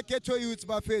up to all the Keto youths,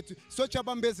 Bafetu. Socha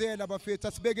Bambezela, Bafetu.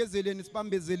 Asbegezeleni, it's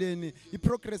Bambezeleni. He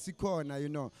progress corner, you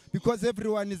know. Because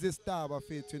everyone is a star,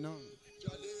 Bafetu, you know.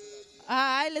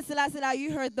 Listen,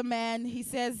 you heard the man. He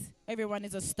says everyone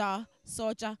is a star.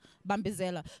 Socha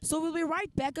Bambizela. So we'll be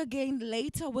right back again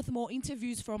later with more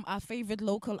interviews from our favorite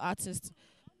local artists.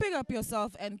 Pick up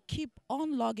yourself and keep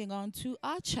on logging on to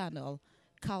our channel,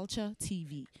 Culture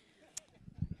TV.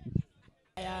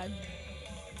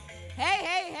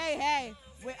 Hey.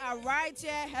 We are right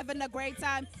here having a great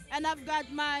time. And I've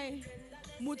got my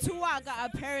Mutuaga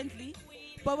apparently.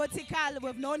 But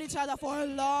we've known each other for a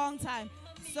long time.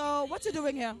 So what you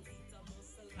doing here?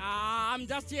 I'm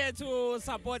just here to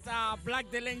support Black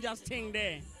Dillinger's thing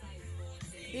there.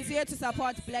 He's here to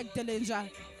support Black Dillinger.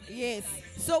 Yes.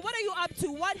 So what are you up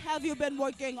to? What have you been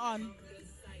working on?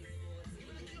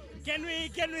 Can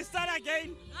we start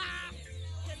again?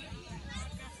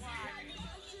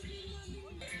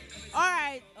 All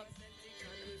right.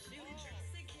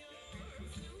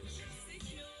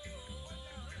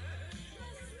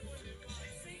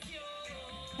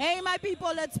 Hey, my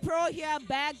people, it's Pro here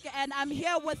back, and I'm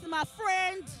here with my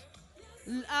friend.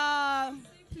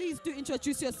 Please do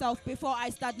introduce yourself before I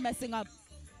start messing up.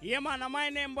 Yeah, man, my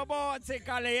name Bobo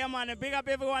Tekale. Yeah, man, big up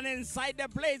everyone inside the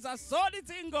place. I saw the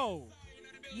thing go.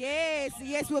 Yes,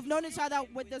 we've known each other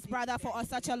with this brother for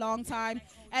such a long time,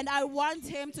 and I want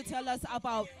him to tell us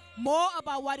more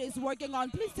about what he's working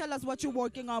on. Please tell us what you're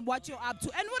working on, what you're up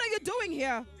to, and what are you doing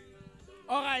here?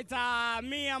 All right,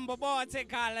 me and Bobo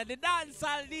Tekala, the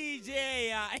dancehall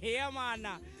DJ. Yeah, man.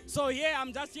 So yeah,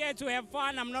 I'm just here to have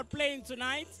fun. I'm not playing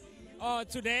tonight or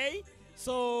today.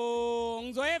 So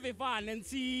I'm going to have fun and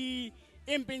see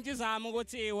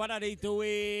what are they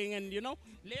doing, and you know.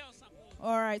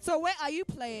 All right. So where are you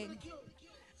playing?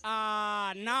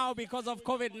 Now because of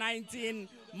COVID-19,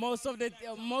 most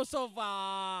of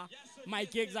my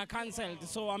gigs are cancelled,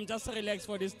 so I'm just relaxed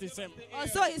for this December. Oh,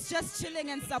 so it's just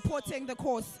chilling and supporting the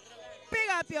cause. Big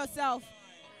up yourself.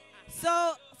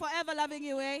 So, forever loving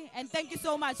you, eh? And thank you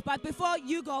so much. But before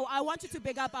you go, I want you to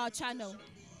big up our channel.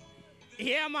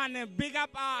 Yeah, man, big up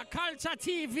our Culture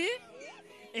TV.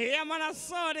 Yeah, man, I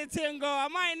saw the thing go.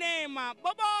 My name,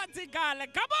 Bobo Tikale.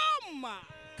 Kaboom!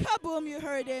 Kaboom, you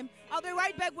heard him. I'll be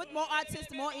right back with more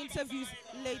artists, more interviews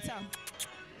later.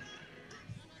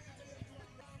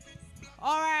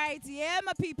 All right, yeah,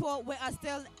 my people, we are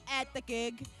still at the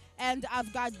gig, and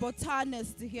I've got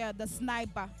botanist here, the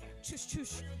sniper. Chush,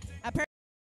 chush.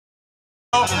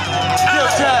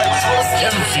 Yes, sir.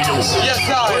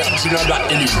 You know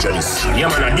that illusions. Yeah,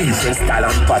 man, a different style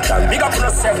and pattern. Big up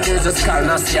yourself, there's a skull,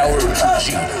 and see our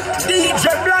DJ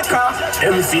Blacker,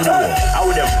 them see know.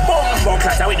 How them bomb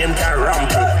class, how them can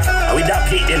ramp. How with that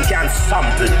plate, them can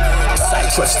sample.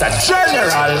 Cypress, that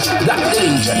general, that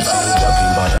illusions.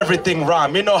 Everything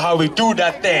ram, you know how we do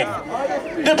that thing.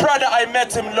 The brother, I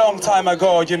met him long time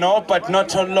ago, you know, but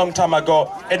not a long time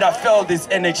ago, and I felt this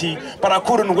energy, but I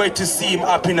couldn't wait to see him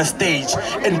up in a stage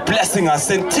and blessing us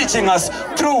and teaching us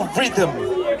through rhythm.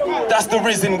 That's the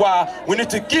reason why we need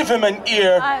to give him an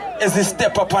ear as he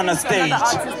step up on a stage.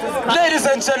 Ladies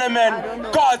and gentlemen,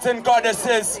 gods and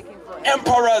goddesses,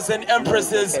 emperors and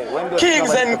empresses,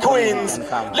 kings and queens,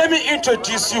 let me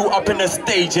introduce you up in the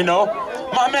stage, you know.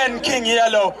 My man King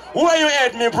Yellow, where you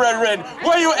at, me brethren?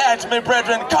 Where you at, me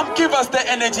brethren? Come give us the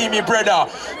energy, me brother.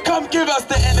 Come give us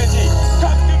the energy.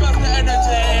 Come give us the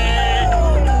energy.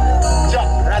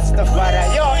 Rastafari,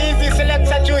 yo, easy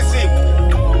selector juicy.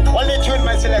 Only tune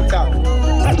my selector.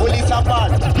 Police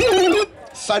apart.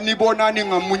 Sunny Bonani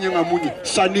ngamunye.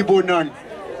 Sunny Bonan.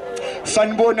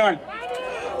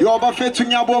 Yo, bafethu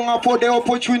ngiyabonga for the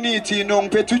opportunity, no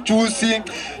ngiphethu juicy.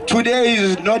 Today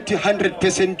is not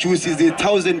 100% juice, it's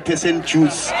 1000%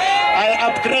 juice. I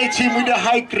upgrade him with a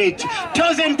high grade,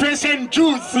 1000%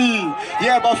 juicy.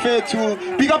 Yeah, bafethu.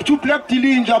 Big up to Black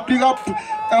Dilinja, big up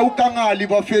Ukangali,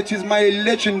 bafethu is my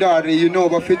legendary, you know,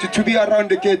 bafethu to be around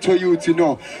the ghetto youth, you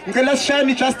know. Ngela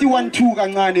shine just the 1-2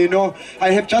 kangane, you know. I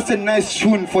have just a nice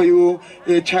tune for you,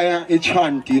 a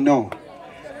chant, you know.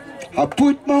 I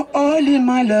put my all in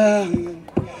my love,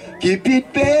 keep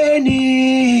it penny.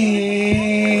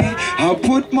 I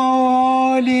put my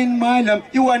all in my love.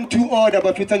 You want to order,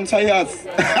 but you can say yes.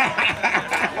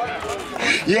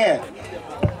 Yeah.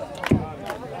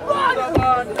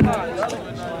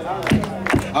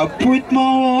 I put my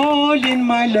all in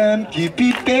my lamp, keep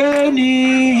it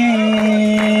penny.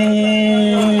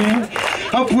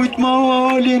 I put my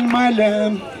all in my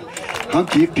lamp, I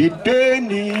keep it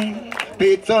penny.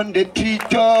 It's on the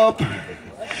treetop,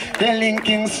 the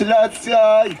linking slots,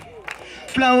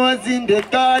 flowers in the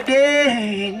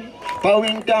garden,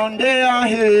 bowing down their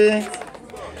heads.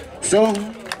 So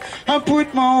I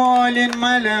put my all in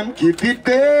my lamp, keep it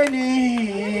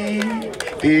burning,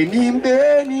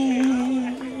 burning.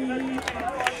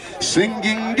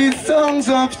 Singing the songs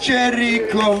of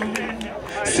Jericho,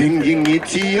 singing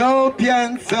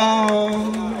Ethiopian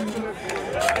songs.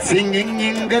 Singing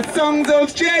in the songs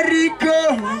of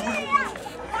Jericho,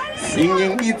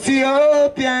 singing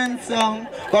Ethiopian song.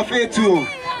 Bafethu,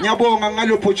 ngiyabonga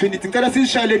ngale opportunity. Ngicela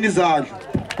sishayele nizandla.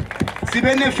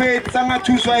 Sibene faith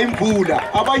sangathuswa imvula.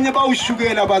 Abanye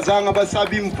bawushukela bazanga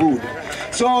basabi imvula.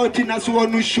 So thina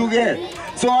siwona ushukela.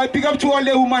 So I pick up to all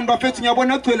the women bafethu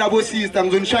ngiyabona kugcwele abo sister.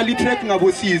 Ngizonishaya i-track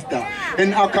ngabo sister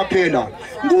and a cappella.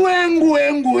 Nguwe.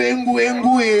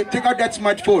 Take out that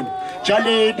smartphone.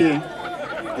 Jalede.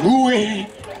 Nguwe,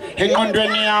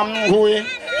 engondweni yami nguwe,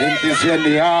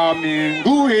 empizweni yami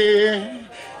nguwe,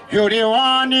 You're the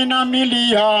one in a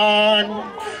million.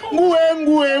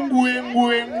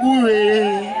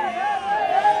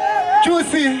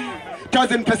 Juicy,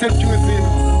 1000% juicy.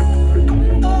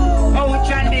 Oh,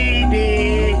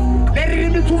 Chanidi, let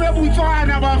him to the Butuan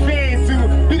of our face.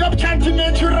 Pick up chanting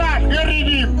natural, you read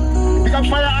him. Pick up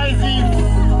fire eyes.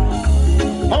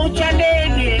 Oh,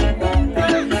 Chanidi,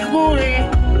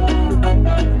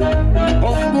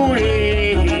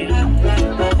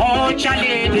 oh,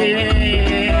 Chanidi.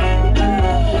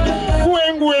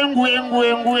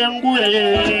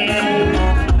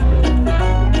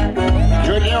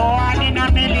 You're the one in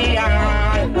a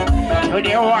million. You're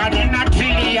the one in a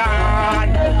trillion.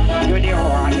 You're the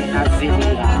one in a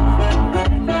zillion.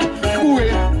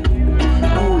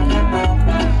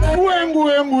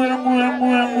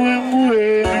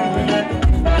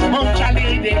 Oh,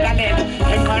 Charlie, they got it.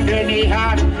 And under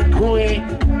hand, go away.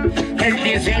 And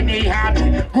this any hand,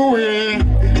 go away.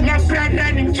 Let's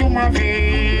run into my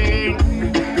vein.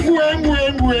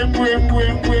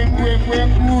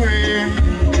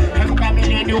 I'm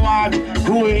coming in the one,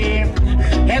 go away.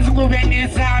 Let's go when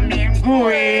this army, go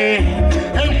away.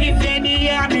 And this any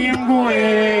army, go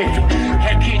away. A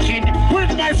kitchen, put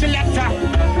my selector.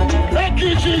 A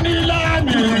kitchen in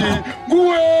army, go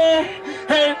away.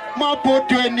 Hey, my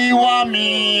put anyone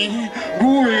me, go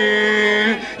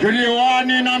away. You're the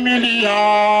one in a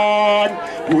million.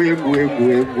 Go.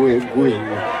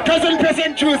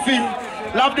 1000% juicy.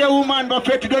 Love the woman, but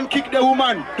Fetty, don't kick the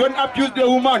woman. Don't abuse the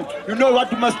woman. You know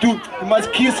what you must do. You must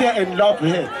kiss her and love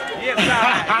her. Yes,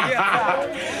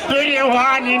 sir. You're the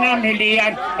one in a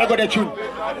million. I got the tune.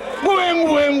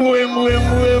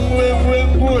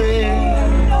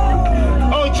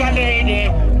 Oh, Charlie,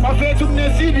 Buffet to the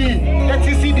CD. Let's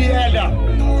see the elder.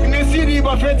 In the CD,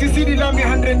 Buffet to CD, let me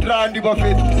 100 rand, the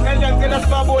Buffet. And then tell us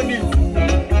Baboni.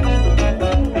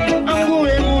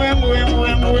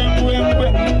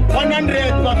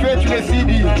 100 Buffet to the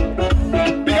CD.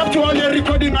 Big up to all the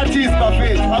recording artists,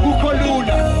 Buffet. Abu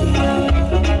Kolula.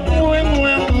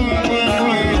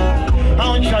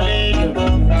 Oh, Charlie.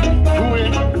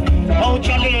 Oh,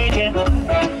 Charlie.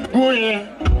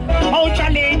 Oh,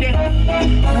 Charlie.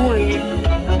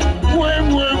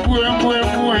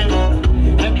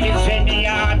 And it's in the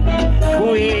yard.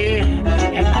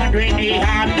 And under the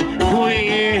hand.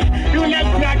 You let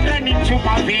blood run into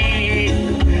my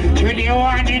veins. You're the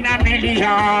one in a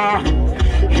million.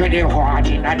 You're the one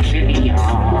in a trillion.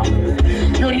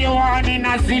 You're the one in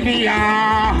a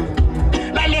zillion.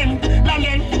 Lalen.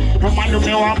 No man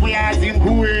me wa buyazi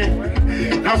mkue.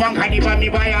 No wankani ba mi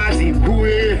bayazi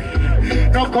mkue.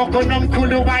 No koko no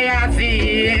mkulu bayazi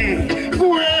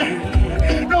mkue.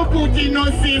 No kuti no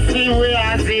sisi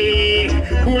weazi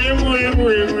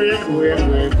mkue.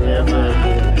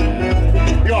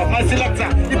 Yo, my selector,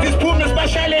 it is Puma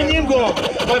Special in Ingo.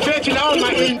 But now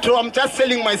my intro, I'm just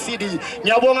selling my CD.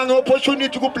 Nyabonga no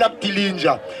opportunity to plug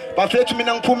Tilinja. But fetch me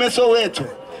nang Pume Soweto.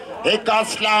 Eka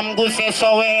slam guse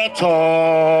Soweto.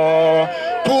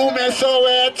 Pume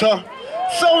Soweto.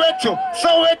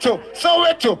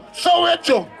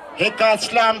 Soweto. Eka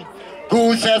slam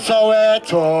guse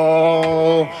Soweto.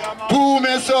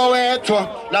 Pume Soweto.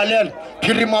 Lalel,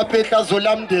 Pirima Peta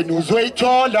Zolamde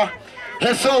Nuzoitola.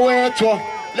 Soweto.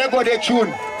 Lego the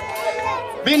tune.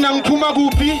 Binang Puma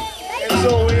Gupi.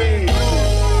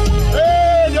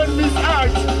 Hey, don't miss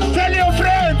out. Tell your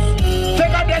friends.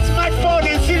 Take out the smartphone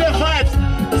and see the vibes.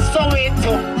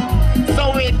 Soweto.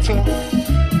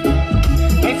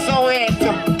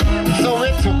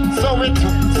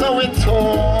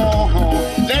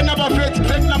 Then number 5,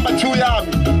 take number 2, yeah.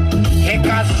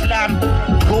 Eka slam,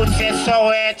 good say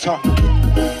Soweto.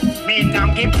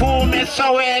 Minangi Pume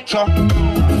Soweto.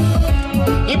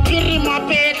 Ipirima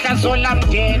Peta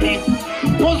Zolamdeni.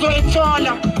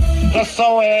 Uzoitola.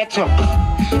 Soweto.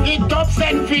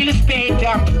 Itopsenville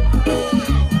Stadium.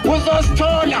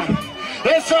 Uzostola.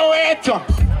 Soweto.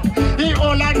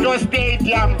 Orlando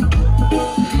Stadium.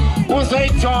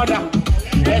 Uzoitola.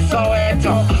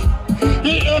 Soweto.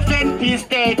 FNP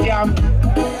Stadium.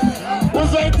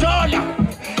 Uzoitola.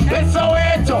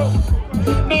 Soweto.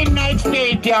 Midnight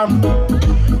Stadium.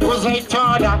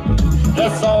 Uzoitola.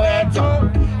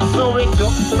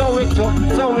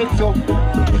 Soweto.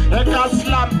 Eka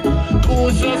slam.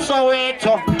 Uze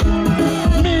Soweto.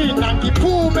 Mina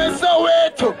ngipume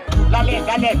Soweto. Lale.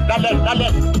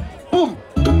 Boom.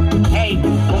 Hey,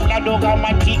 umlando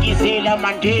kaMathikizela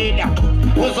Mandela.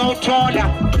 Uzotola.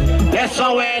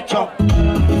 Soweto.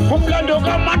 Umlando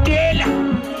kaMandela.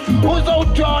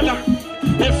 Uzotola.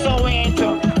 Soweto.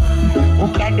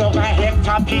 Umlando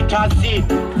kaHector Peterson.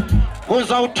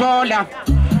 Uzotola.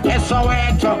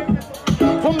 Soweto.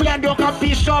 Umlando kaP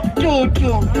Bishop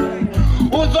Tutu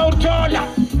uzawuthola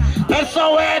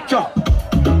eSoweto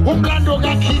umlando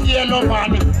kaKing Yellow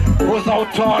mani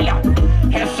uzawuthola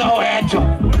eSoweto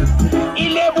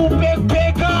ilebu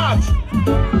backpackers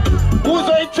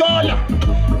uzoyithola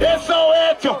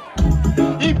eSoweto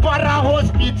iPara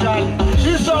Hospital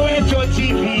iSoweto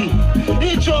TV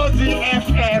iJozi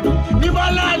FM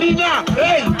nibalali na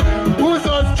hey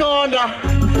uzozithola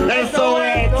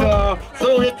eSoweto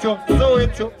Soweto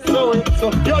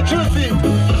yo Juicy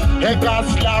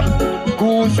eGaslam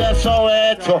kuze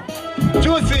Soweto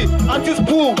Juicy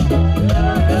atispu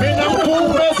mina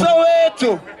mpu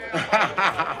eSoweto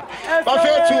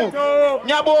bafethu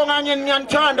ngiyabonga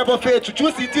ngiyanthanda bafethu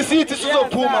Juicy sithi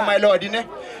sizophuma my lord ne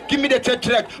give me the third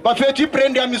track bafethu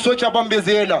ibrand yami isocha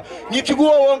bambezela ngithi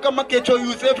kuwo wonke amagetho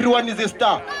youth everyone is a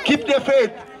star keep the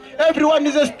faith everyone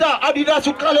is a star Adidas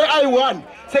uqale I1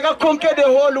 seka conquer the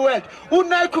whole world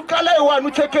uNike uqale I1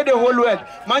 utake the whole world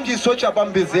manje isocha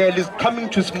bambezela is coming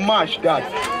to smash that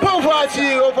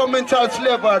poverty over mental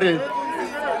slavery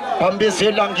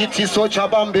bambezela ngithi isocha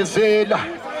bambezela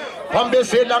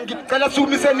ngicela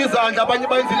sumiseni izandla abanye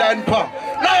bayenza lion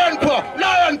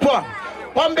pa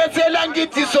bambezela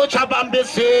ngithi socha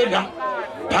bambezela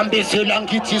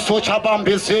ngithi socha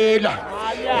bambezela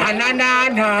na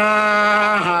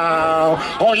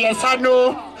oh yes I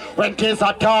know when days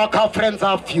are dark our friends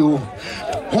are few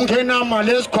ungena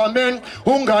mali esikhwameni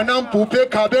ungana mpuphe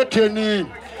ekhabetheni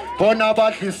bona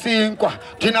badla isinkwa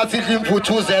thina sidla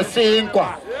imvuthuze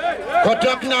esinkwa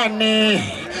kodwa kunani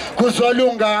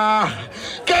kuzolunga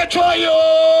ketho yo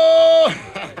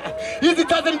is it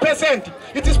 1000%?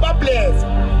 It is fabulous.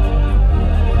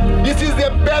 This is the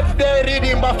birthday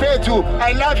reading bafethu.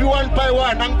 I love you one by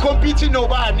one. I'm competing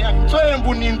nobani.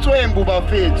 Ntswembu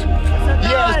bafethu.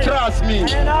 Yes, trust me.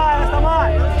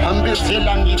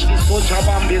 Bambezela ngithi socha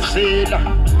bambezela.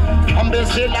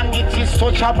 Bambezela ngithi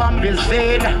socha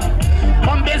bambezela.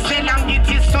 Bambezela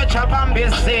ngithi socha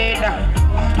bambezela.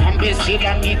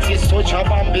 Bambezela ngithi socha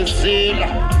bambezela.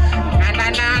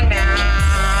 Na.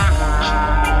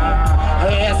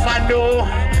 Yes, I know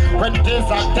when days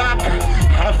are dark,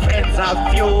 our friends are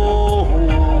few.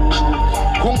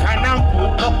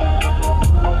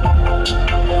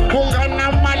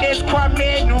 Ungana males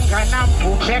kwameni, ungana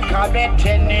mpupeka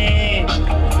beteni.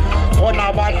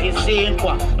 Bona badli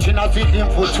sinkwa, thina sidla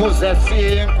imvuthuze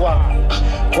sinkwa.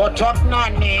 Kodwa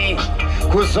kunani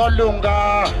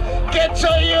kuzolunga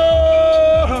ketho yo.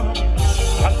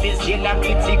 Bambezela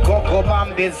ngithi gogo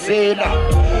bambezela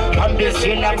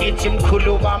ngithi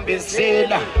mkhulu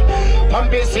bambezela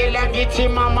ngithi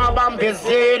mama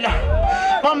bambezela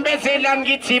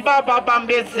ngithi baba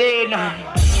bambezela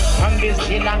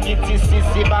ngithi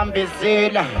sisi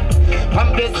bambezela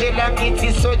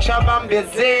ngithi socha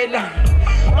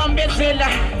bambezela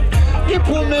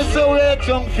iphume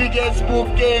Soweto ngifike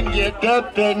esibukeni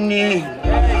ngedebheni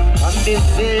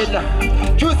bambezela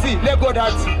Juicy lego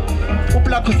that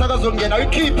Black usakazongena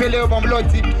uyikhiphe leyo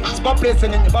bamloti sibablesse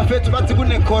bafethu bathi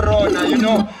kune corona you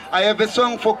know I have a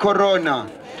song for corona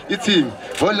it's him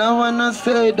all I wanna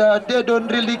say that they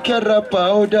don't really care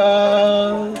about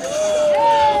us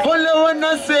all I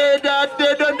wanna say that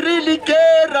they don't really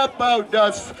care about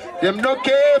us them no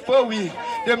care for we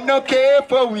them no care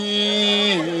for we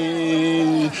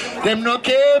them no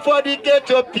care for the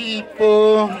ghetto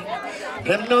people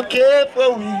them no care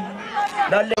for we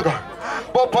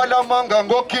Bapala manga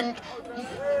ngoking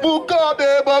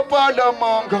Mugabe bapala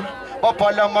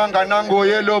manga nango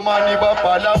yellow mani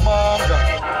bapala manga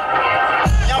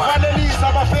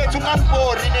Nyavalelisa bafethu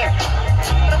ngangibori ne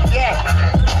Yeah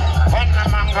Bana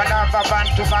manga lava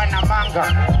bantu bana manga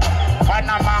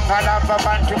Bana manga lava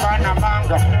bantu bana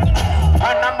manga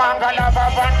Bana manga lava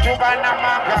bantu bana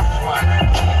manga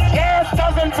Yes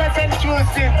 1000%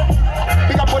 Juicy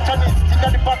Big up botanist in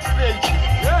the backstage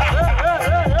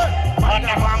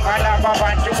Bana manga lava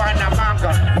bantu bana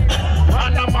manga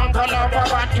Bana manga lava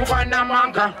bantu bana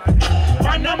manga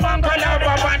Bana manga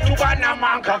lava bantu bana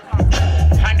manga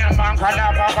Bana manga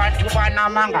lava bantu bana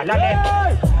manga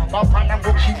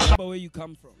Where you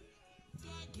come from?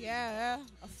 Yeah,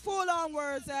 full on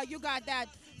words, you got that.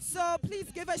 So please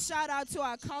give a shout out to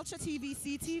our Culture TV,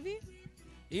 CTV.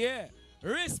 Yeah,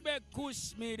 respect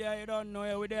Kush Media, you don't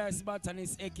know, with their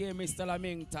botanist, aka Mr.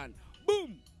 Lamington.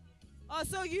 Boom! Oh,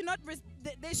 so you're not,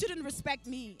 they shouldn't respect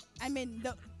me. I mean,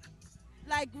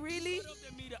 like really?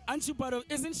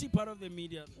 Isn't she part of the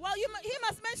media? Well, he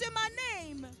must mention my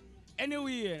name.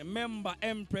 Anyway, member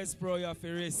Empress Pro, you have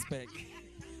to respect.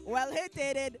 Well, he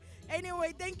did it.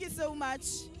 Anyway, thank you so much.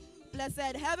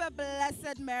 Blessed. Have a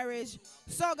blessed marriage.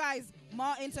 So, guys,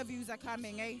 More interviews are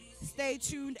coming, eh? Stay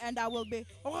tuned and I will be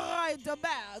right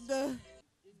back.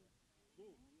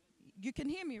 You can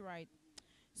hear me, right?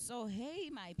 So, hey,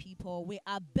 my people, we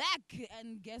are back.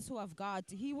 And guess who I've got?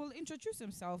 He will introduce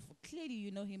himself. Clearly, you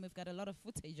know him. We've got a lot of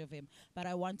footage of him. But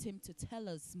I want him to tell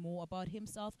us more about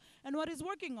himself and what he's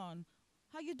working on.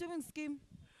 How you doing, Skim?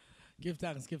 Give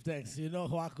thanks, give thanks. You know,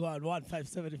 walk on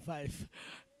 1575.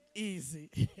 Easy.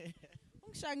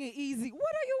 Easy.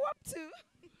 What are you up to?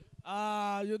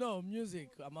 You know, music.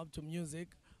 I'm up to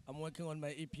music. I'm working on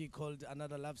my EP called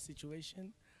Another Love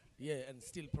Situation. Yeah, and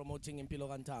still promoting Impilo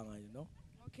Kantanga, you know.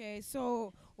 Okay,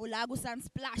 so Ulagu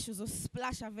Sunsplash is a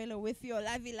splash available with your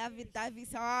lovey divey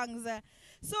songs.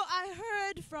 So I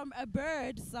heard from a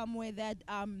bird somewhere that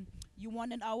you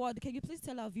won an award. Can you please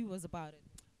tell our viewers about it?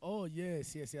 Oh,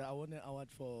 yes. I won an award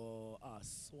for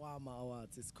Swama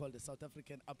Awards. It's called the South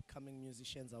African Upcoming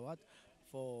Musicians Award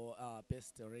for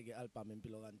Best Reggae Album in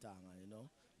Impilo Kantanga, you know.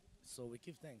 So we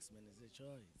give thanks, man. It's a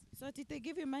choice. So did they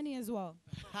give you money as well?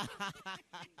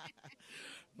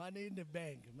 Money in the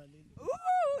bank.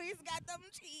 Ooh, he's got them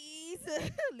cheese.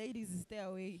 Ladies, stay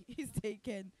away. He's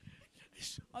taken.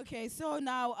 Okay, so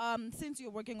now since you're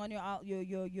working on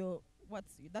your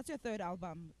that's your third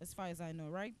album as far as I know,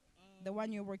 right? The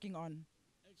one you're working on.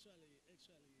 Actually,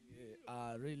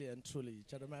 really and truly,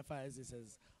 Jeremiah Fire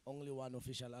has only one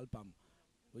official album,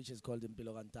 which is called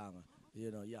Impilo Kantanga. You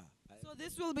know, yeah. So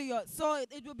this will be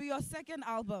it will be your second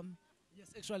album. Yes,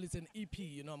 actually it's an EP.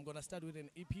 You know, I'm gonna start with an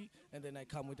EP and then I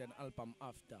come with an album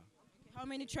after. Okay, how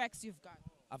many tracks you've got?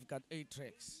 I've got 8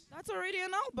 tracks. That's already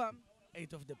an album.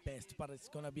 8 of the best, but it's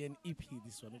gonna be an EP.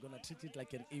 This one, we're gonna treat it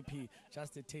like an EP,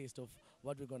 just a taste of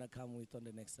what we're gonna come with on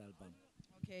the next album.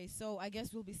 Okay, so I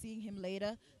guess we'll be seeing him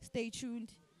later. Stay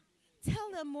tuned. Tell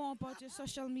them more about your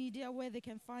social media, where they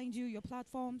can find you, your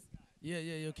platforms. Yeah,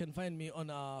 you can find me on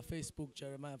Facebook,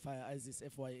 Jeremiah Fire Isis,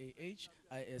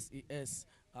 FYAHISES.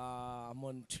 I'm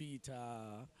on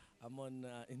Twitter, I'm on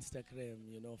Instagram,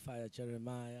 you know, Fire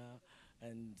Jeremiah.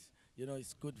 And, you know,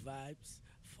 it's good vibes.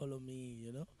 Follow me,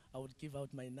 you know. I would give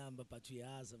out my number, but we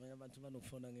ask.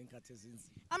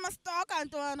 I'm a stalker,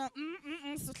 Antoine.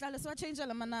 So change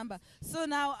my number. So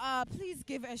now, please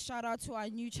give a shout out to our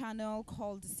new channel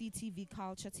called CTV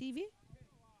Culture TV.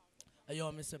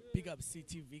 Yo, Mr. Big Up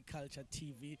CTV Culture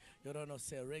TV. You don't know,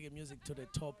 say reggae music to the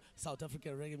top, South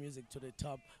African reggae music to the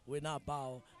top. We now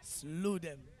bow, slew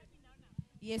them.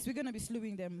 Yes, we're going to be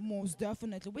slewing them, most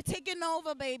definitely. We're taking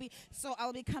over, baby. So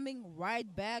I'll be coming right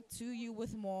back to you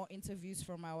with more interviews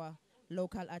from our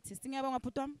local artists. Ngiyabonga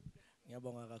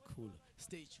kakhulu.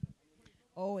 Stay tuned.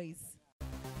 Always.